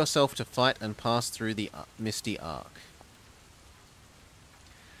prepare yourself to fight and pass through the Misty Arc.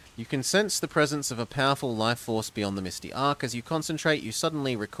 You can sense the presence of a powerful life force beyond the Misty Arc. As you concentrate, you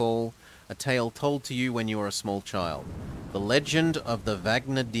suddenly recall a tale told to you when you were a small child. The legend of the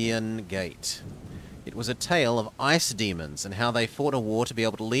Vagnadian Gate. It was a tale of ice demons and how they fought a war to be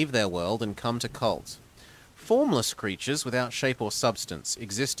able to leave their world and come to Cult. Formless creatures without shape or substance,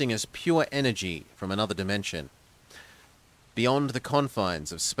 existing as pure energy from another dimension, beyond the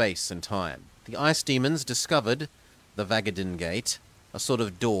confines of space and time. The ice demons discovered the Vagadin Gate, a sort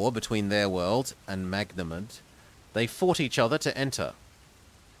of door between their world and Magnamud. They fought each other to enter.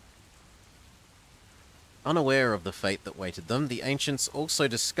 Unaware of the fate that waited them, the ancients also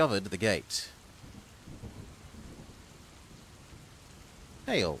discovered the gate.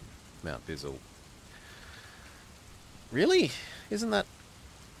 Hail, Mount Bizzle. Really? Isn't that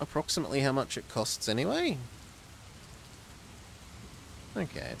approximately how much it costs anyway?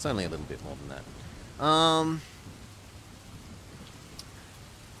 Okay, it's only a little bit more than that.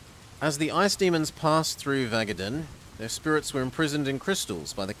 As the ice demons passed through Vagadin, their spirits were imprisoned in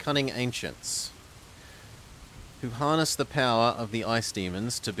crystals by the cunning ancients, who harnessed the power of the ice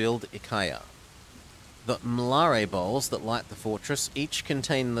demons to build Ikaya. The Mlare bowls that light the fortress each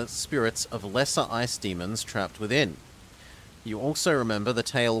contain the spirits of lesser ice demons trapped within. You also remember the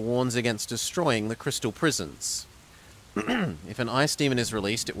tale warns against destroying the crystal prisons. If an ice demon is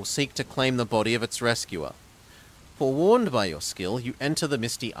released, it will seek to claim the body of its rescuer. Forewarned by your skill, you enter the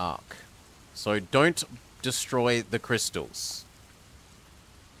Misty Arc. So don't destroy the crystals.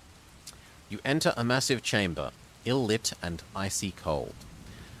 You enter a massive chamber, ill-lit and icy cold.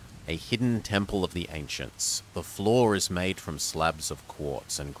 A hidden temple of the ancients. The floor is made from slabs of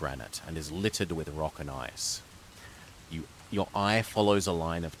quartz and granite and is littered with rock and ice. Your eye follows a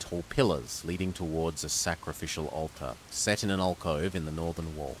line of tall pillars leading towards a sacrificial altar, set in an alcove in the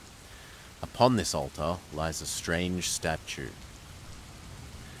northern wall. Upon this altar lies a strange statue,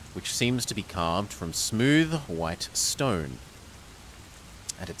 which seems to be carved from smooth white stone.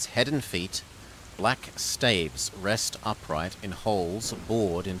 At its head and feet, black staves rest upright in holes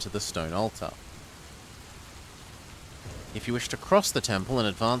bored into the stone altar. If you wish to cross the temple and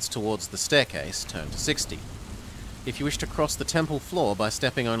advance towards the staircase, turn to 60. If you wish to cross the temple floor by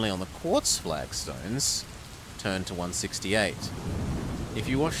stepping only on the quartz flagstones, turn to 168. If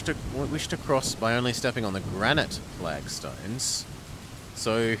you wish to cross by only stepping on the granite flagstones,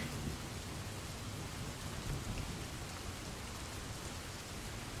 so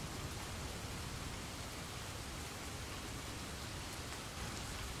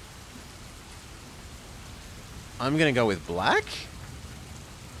I'm gonna go with black.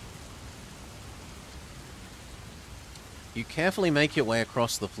 You carefully make your way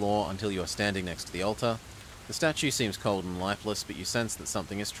across the floor until you are standing next to the altar. The statue seems cold and lifeless, but you sense that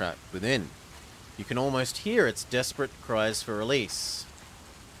something is trapped within. You can almost hear its desperate cries for release.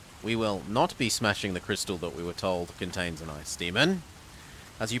 We will not be smashing the crystal that we were told contains an ice demon.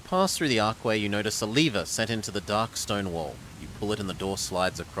 As you pass through the archway, you notice a lever set into the dark stone wall. You pull it and the door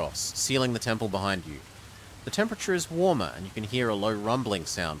slides across, sealing the temple behind you. The temperature is warmer, and you can hear a low rumbling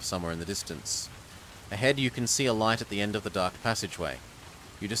sound somewhere in the distance. Ahead, you can see a light at the end of the dark passageway.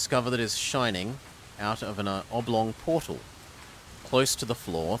 You discover that it is shining out of an oblong portal, close to the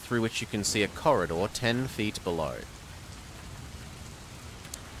floor, through which you can see a corridor 10 feet below.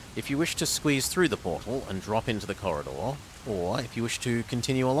 If you wish to squeeze through the portal and drop into the corridor, or if you wish to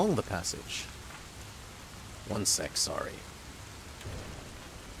continue along the passage. One sec, sorry.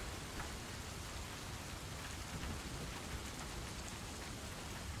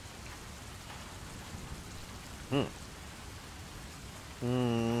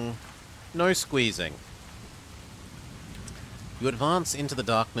 No squeezing. You advance into the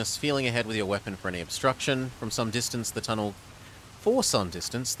darkness, feeling ahead with your weapon for any obstruction. For some distance, the tunnel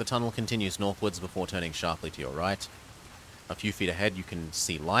continues northwards before turning sharply to your right. A few feet ahead, you can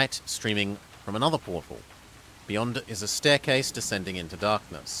see light streaming from another portal. Beyond is a staircase descending into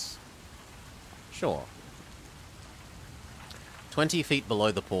darkness. Sure. 20 feet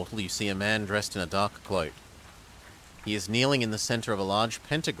below the portal, you see a man dressed in a dark cloak. He is kneeling in the center of a large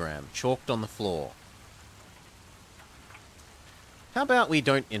pentagram, chalked on the floor. How about we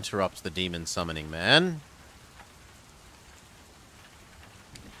don't interrupt the demon summoning man?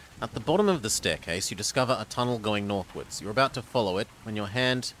 At the bottom of the staircase, you discover a tunnel going northwards. You're about to follow it when your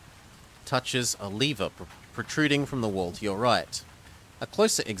hand touches a lever protruding from the wall to your right. A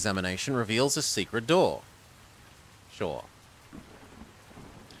closer examination reveals a secret door. Sure.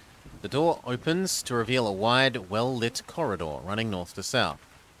 The door opens to reveal a wide, well-lit corridor running north to south.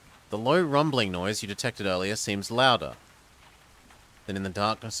 The low rumbling noise you detected earlier seems louder than in the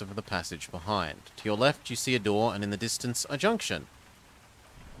darkness of the passage behind. To your left, you see a door, and in the distance, a junction.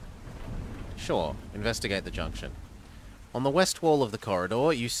 Sure, investigate the junction. On the west wall of the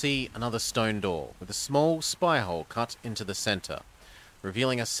corridor, you see another stone door, with a small spy hole cut into the center,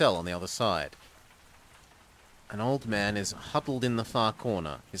 revealing a cell on the other side. An old man is huddled in the far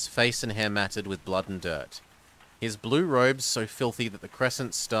corner, his face and hair matted with blood and dirt. His blue robes so filthy that the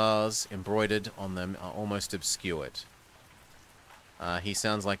crescent stars embroidered on them are almost obscured. He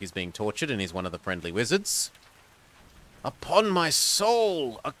sounds like he's being tortured, and he's one of the friendly wizards. "Upon my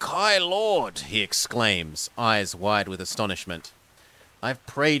soul, Akai Lord!" he exclaims, eyes wide with astonishment. "I've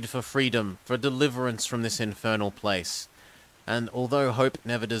prayed for freedom, for deliverance from this infernal place, and although hope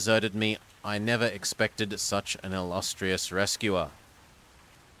never deserted me, I never expected such an illustrious rescuer."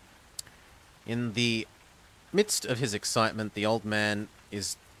 In the midst of his excitement, the old man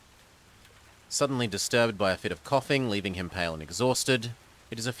is suddenly disturbed by a fit of coughing, leaving him pale and exhausted.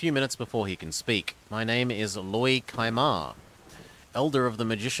 It is a few minutes before he can speak. "My name is Loi Kaimar, Elder of the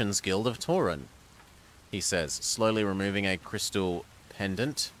Magicians Guild of Tauren," he says, slowly removing a crystal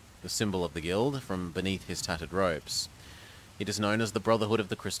pendant, the symbol of the guild, from beneath his tattered robes. It is known as the Brotherhood of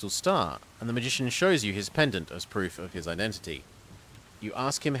the Crystal Star, and the magician shows you his pendant as proof of his identity. You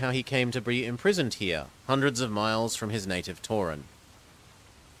ask him how he came to be imprisoned here, hundreds of miles from his native Tauren.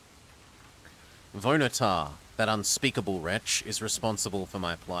 "Vonatar, that unspeakable wretch, is responsible for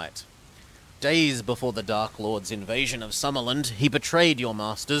my plight. Days before the Dark Lord's invasion of Summerland, he betrayed your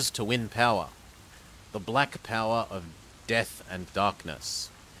masters to win power. The black power of death and darkness.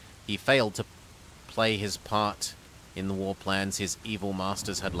 He failed to play his part in the war plans his evil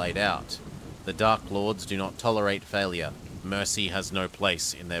masters had laid out. The Dark Lords do not tolerate failure. Mercy has no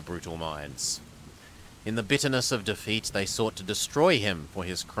place in their brutal minds. In the bitterness of defeat, they sought to destroy him for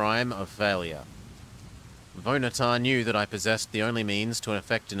his crime of failure. Vonatar knew that I possessed the only means to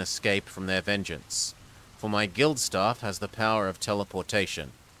effect an escape from their vengeance, for my guild staff has the power of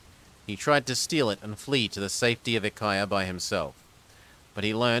teleportation. He tried to steal it and flee to the safety of Ikaya by himself, but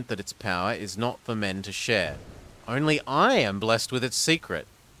he learnt that its power is not for men to share. Only I am blessed with its secret.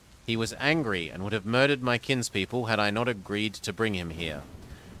 He was angry and would have murdered my kinspeople had I not agreed to bring him here,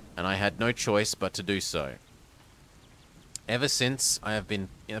 and I had no choice but to do so. Ever since, I have been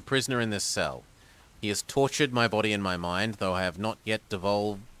a prisoner in this cell. He has tortured my body and my mind, though I have not yet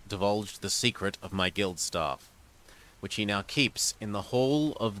divulged the secret of my guild staff, which he now keeps in the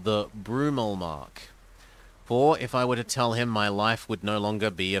hall of the Brumelmark. For if I were to tell him, my life would no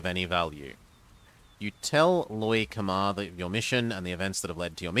longer be of any value. You tell Loi Kamar of your mission and the events that have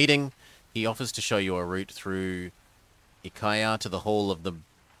led to your meeting. He offers to show you a route through Ikaya to the hall of the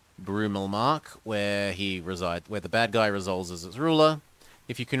Brumelmark, where the bad guy resides as its ruler.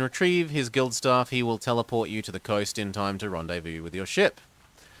 If you can retrieve his guild staff, he will teleport you to the coast in time to rendezvous with your ship.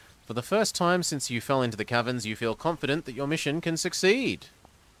 For the first time since you fell into the caverns, you feel confident that your mission can succeed.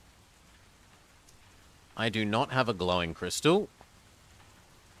 I do not have a glowing crystal.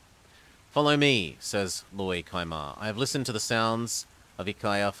 Follow me, says Loi Kaimar. I have listened to the sounds of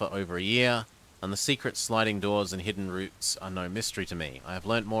Ikaya for over a year, and the secret sliding doors and hidden routes are no mystery to me. I have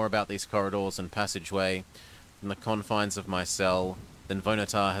learnt more about these corridors and passageway from the confines of my cell than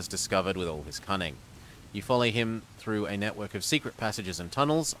Vonatar has discovered with all his cunning. You follow him through a network of secret passages and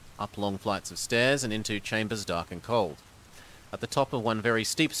tunnels, up long flights of stairs, and into chambers dark and cold. At the top of one very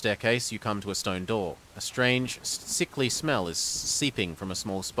steep staircase, you come to a stone door. A strange, sickly smell is seeping from a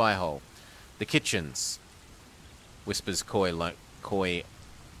small spy hole. "The kitchens," whispers Loi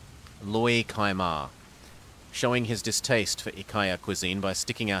Kaimar, showing his distaste for Ikaya cuisine by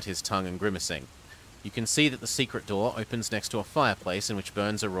sticking out his tongue and grimacing. You can see that the secret door opens next to a fireplace in which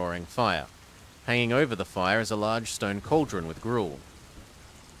burns a roaring fire. Hanging over the fire is a large stone cauldron with gruel.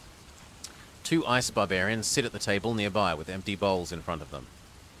 Two ice barbarians sit at the table nearby with empty bowls in front of them.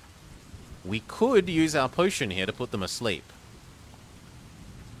 We could use our potion here to put them asleep.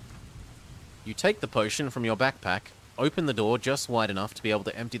 You take the potion from your backpack, open the door just wide enough to be able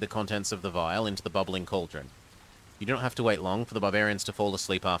to empty the contents of the vial into the bubbling cauldron. You don't have to wait long for the barbarians to fall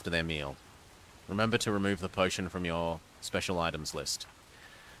asleep after their meal. Remember to remove the potion from your special items list.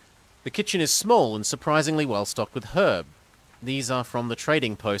 The kitchen is small and surprisingly well stocked with herb. These are from the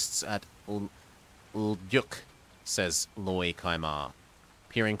trading posts at Uldyuk, says Loi Kaimar,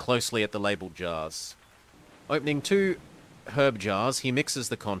 peering closely at the labelled jars. Opening two herb jars, he mixes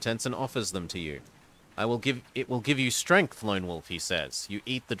the contents and offers them to you. It will give you strength, Lone Wolf, he says. You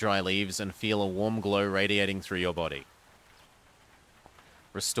eat the dry leaves and feel a warm glow radiating through your body.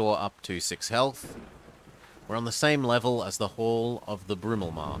 Restore up to 6 health. We're on the same level as the Hall of the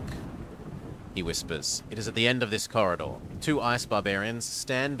Brumelmark, he whispers. It is at the end of this corridor. 2 ice barbarians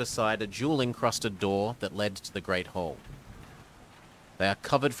stand beside a jewel-encrusted door that led to the Great Hall. They are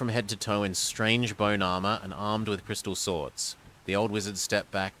covered from head to toe in strange bone armor and armed with crystal swords. The old wizard steps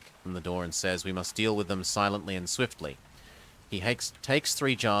back from the door and says, "We must deal with them silently and swiftly." He takes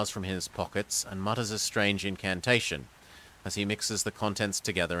 3 jars from his pockets and mutters a strange incantation as he mixes the contents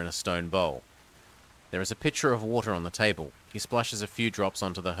together in a stone bowl. There is a pitcher of water on the table. He splashes a few drops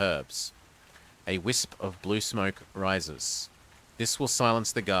onto the herbs. A wisp of blue smoke rises. This will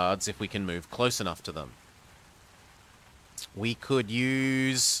silence the guards if we can move close enough to them. We could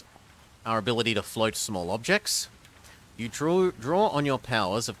use our ability to float small objects. You draw on your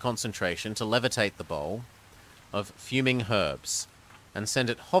powers of concentration to levitate the bowl of fuming herbs and send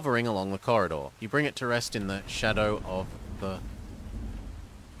it hovering along the corridor. You bring it to rest in the shadow of the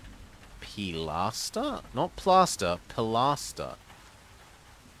pilaster? Not plaster, pilaster.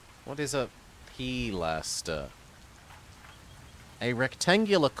 What is a pilaster? A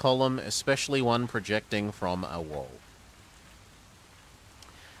rectangular column, especially one projecting from a wall.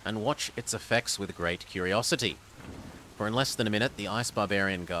 And watch its effects with great curiosity. For in less than a minute, the Ice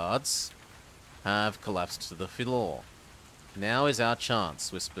Barbarian guards have collapsed to the floor. "Now is our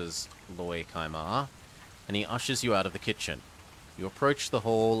chance," whispers Loy Kaimar, and he ushers you out of the kitchen. You approach the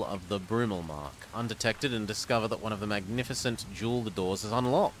hall of the Brumelmark, undetected, and discover that one of the magnificent jeweled doors is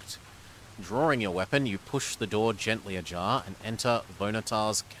unlocked. Drawing your weapon, you push the door gently ajar and enter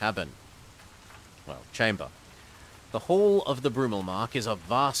Vonatar's cabin. Well, chamber. The hall of the Brumelmark is a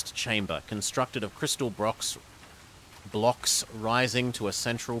vast chamber constructed of crystal blocks rising to a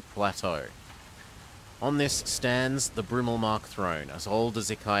central plateau. On this stands the Brumelmark throne, as old as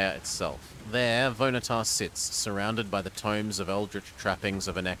Ikaya itself. There, Vonatar sits, surrounded by the tomes of eldritch trappings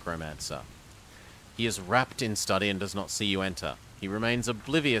of a necromancer. He is wrapped in study and does not see you enter. He remains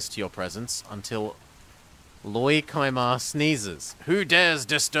oblivious to your presence until Loy Kaimar sneezes. "Who dares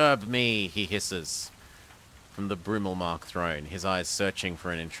disturb me?" he hisses from the Brumelmark throne, his eyes searching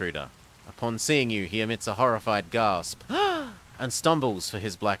for an intruder. Upon seeing you, he emits a horrified gasp and stumbles for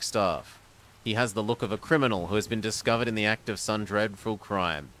his black staff. He has the look of a criminal who has been discovered in the act of some dreadful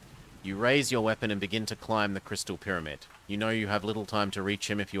crime. You raise your weapon and begin to climb the crystal pyramid. You know you have little time to reach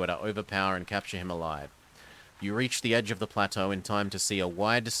him if you are to overpower and capture him alive. You reach the edge of the plateau in time to see a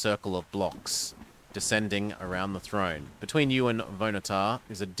wide circle of blocks descending around the throne. Between you and Vonatar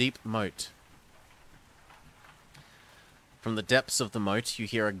is a deep moat. From the depths of the moat, you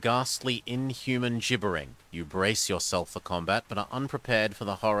hear a ghastly, inhuman gibbering. You brace yourself for combat, but are unprepared for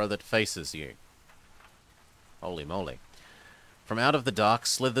the horror that faces you. Holy moly. From out of the dark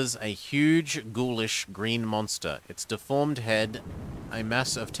slithers a huge, ghoulish green monster, its deformed head a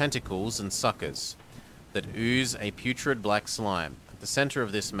mass of tentacles and suckers that ooze a putrid black slime. At the center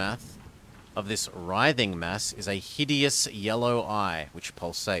of this writhing mass is a hideous yellow eye, which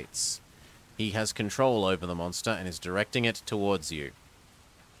pulsates. He has control over the monster and is directing it towards you.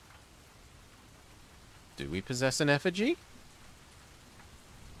 Do we possess an effigy?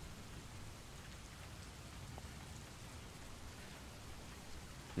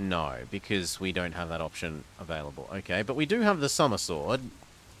 No, because we don't have that option available. Okay, but we do have the Summer Sword.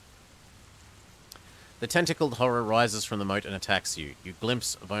 The tentacled horror rises from the moat and attacks you. You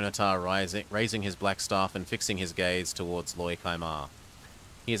glimpse Vonatar raising his black staff and fixing his gaze towards Loy Kaimar.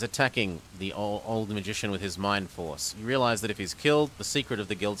 He is attacking the old magician with his mind force. You realize that if he's killed, the secret of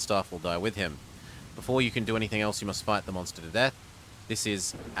the guild staff will die with him. Before you can do anything else, you must fight the monster to death. This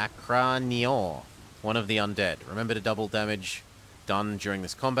is Akranior, one of the undead. Remember to double damage done during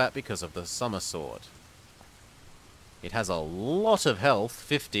this combat because of the Summer Sword. It has a lot of health,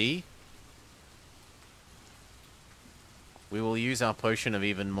 50. We will use our potion of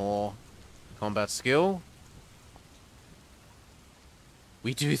even more combat skill.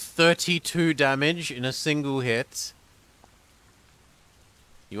 We do 32 damage in a single hit.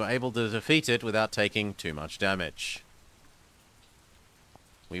 You are able to defeat it without taking too much damage.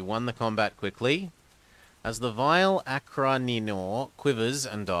 We won the combat quickly. As the vile Akraninor quivers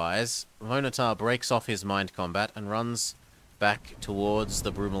and dies, Vonatar breaks off his mind combat and runs back towards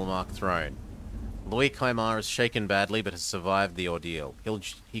the Brumelmark throne. Loy Kaimar is shaken badly but has survived the ordeal.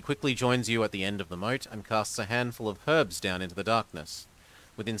 He quickly joins you at the end of the moat and casts a handful of herbs down into the darkness.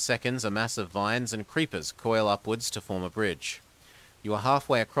 Within seconds, a mass of vines and creepers coil upwards to form a bridge. You are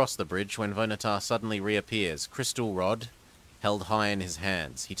halfway across the bridge when Vonatar suddenly reappears, crystal rod held high in his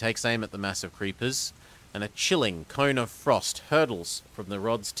hands. He takes aim at the massive creepers, and a chilling cone of frost hurtles from the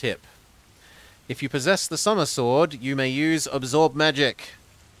rod's tip. If you possess the Summer Sword, you may use Absorb Magic.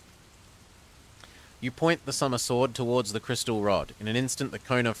 You point the Summer Sword towards the crystal rod. In an instant, the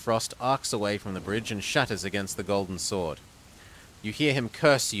cone of frost arcs away from the bridge and shatters against the golden sword. You hear him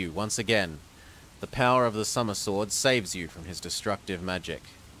curse you once again. The power of the Summer Sword saves you from his destructive magic.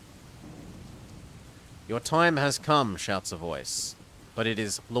 Your time has come, shouts a voice. But it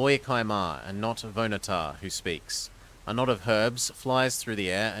is Loi Kaimar and not Vonatar who speaks. A knot of herbs flies through the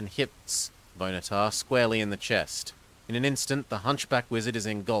air and hits Vonatar squarely in the chest. In an instant, the hunchback wizard is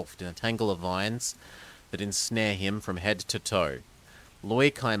engulfed in a tangle of vines that ensnare him from head to toe. Loi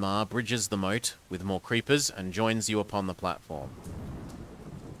Kaimar bridges the moat with more creepers and joins you upon the platform.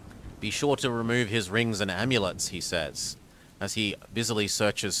 Be sure to remove his rings and amulets, he says, as he busily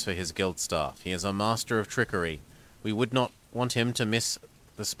searches for his guild staff. He is a master of trickery. We would not want him to miss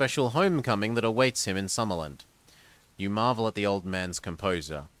the special homecoming that awaits him in Summerland. You marvel at the old man's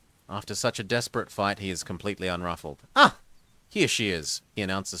composure. After such a desperate fight, he is completely unruffled. Ah! Here she is, he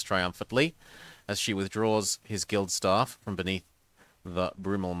announces triumphantly, as she withdraws his guild staff from beneath the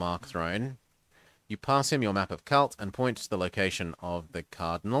Brumelmark throne. You pass him your map of Cult and point to the location of the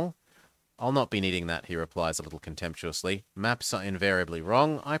Cardinal. I'll not be needing that, he replies a little contemptuously. Maps are invariably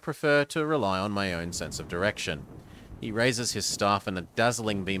wrong. I prefer to rely on my own sense of direction. He raises his staff and a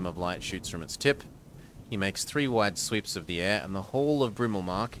dazzling beam of light shoots from its tip. He makes 3 wide sweeps of the air, and the whole of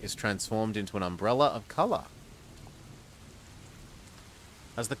Brumelmark is transformed into an umbrella of colour.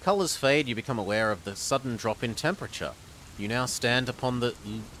 As the colours fade, you become aware of the sudden drop in temperature. You now stand upon the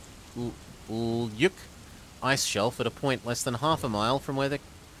Yuk ice shelf at a point less than half a mile from where the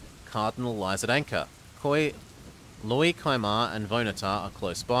Cardinal lies at anchor. Loi Kaimar and Vonatar are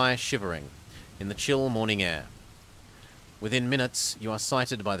close by, shivering in the chill morning air. Within minutes, you are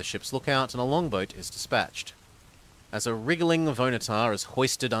sighted by the ship's lookout, and a longboat is dispatched. As a wriggling Vonatar is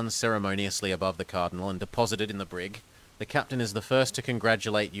hoisted unceremoniously above the Cardinal and deposited in the brig, the captain is the first to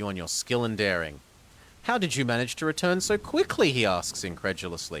congratulate you on your skill and daring. How did you manage to return so quickly, he asks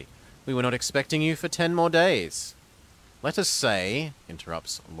incredulously. We were not expecting you for 10 more days. Let us say,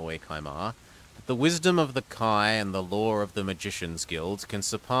 interrupts Loi Kaimar, that the wisdom of the Kai and the lore of the Magicians' Guild can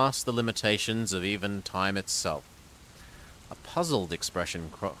surpass the limitations of even time itself. A puzzled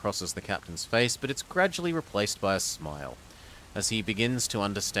expression crosses the captain's face, but it's gradually replaced by a smile, as he begins to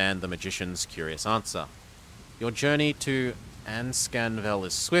understand the magician's curious answer. Your journey to Anscanvel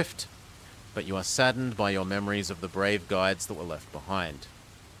is swift, but you are saddened by your memories of the brave guides that were left behind.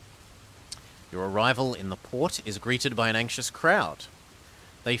 Your arrival in the port is greeted by an anxious crowd.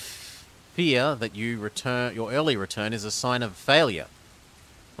 They fear that your early return is a sign of failure.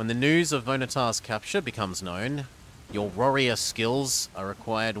 When the news of Vonatar's capture becomes known, your warrior skills are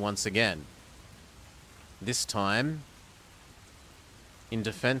required once again. This time, in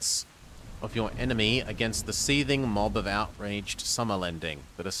defense of your enemy against the seething mob of outraged Summerlending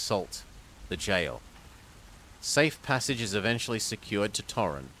that assault the jail. Safe passage is eventually secured to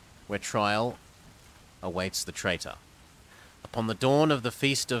Torren, where trial awaits the traitor. Upon the dawn of the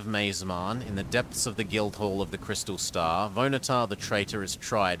Feast of Mazeman, in the depths of the Guildhall of the Crystal Star, Vonatar the traitor is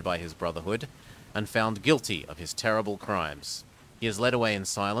tried by his brotherhood and found guilty of his terrible crimes. He is led away in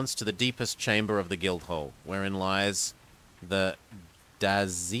silence to the deepest chamber of the Guildhall, wherein lies the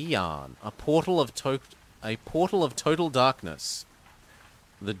Dazian, a portal of total darkness,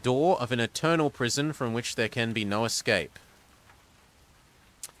 the door of an eternal prison from which there can be no escape.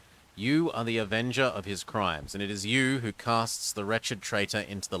 You are the avenger of his crimes, and it is you who casts the wretched traitor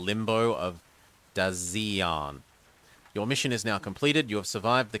into the limbo of Dazian. Your mission is now completed. You have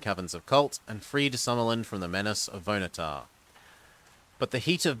survived the caverns of Cult and freed Summerland from the menace of Vonatar. But the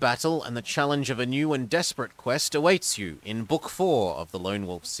heat of battle and the challenge of a new and desperate quest awaits you in Book 4 of the Lone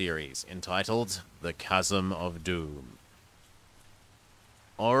Wolf series, entitled The Chasm of Doom.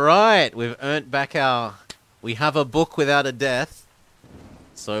 Alright, we've earned back we have a book without a death.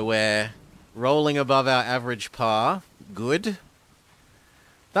 So we're rolling above our average par. Good.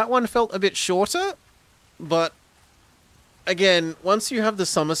 That one felt a bit shorter, but again, once you have the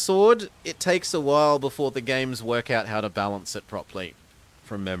Summer Sword, it takes a while before the games work out how to balance it properly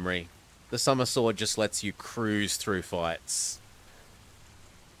from memory. The Summer Sword just lets you cruise through fights.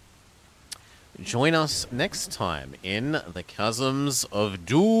 Join us next time in The Chasms of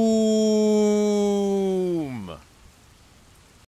Doom.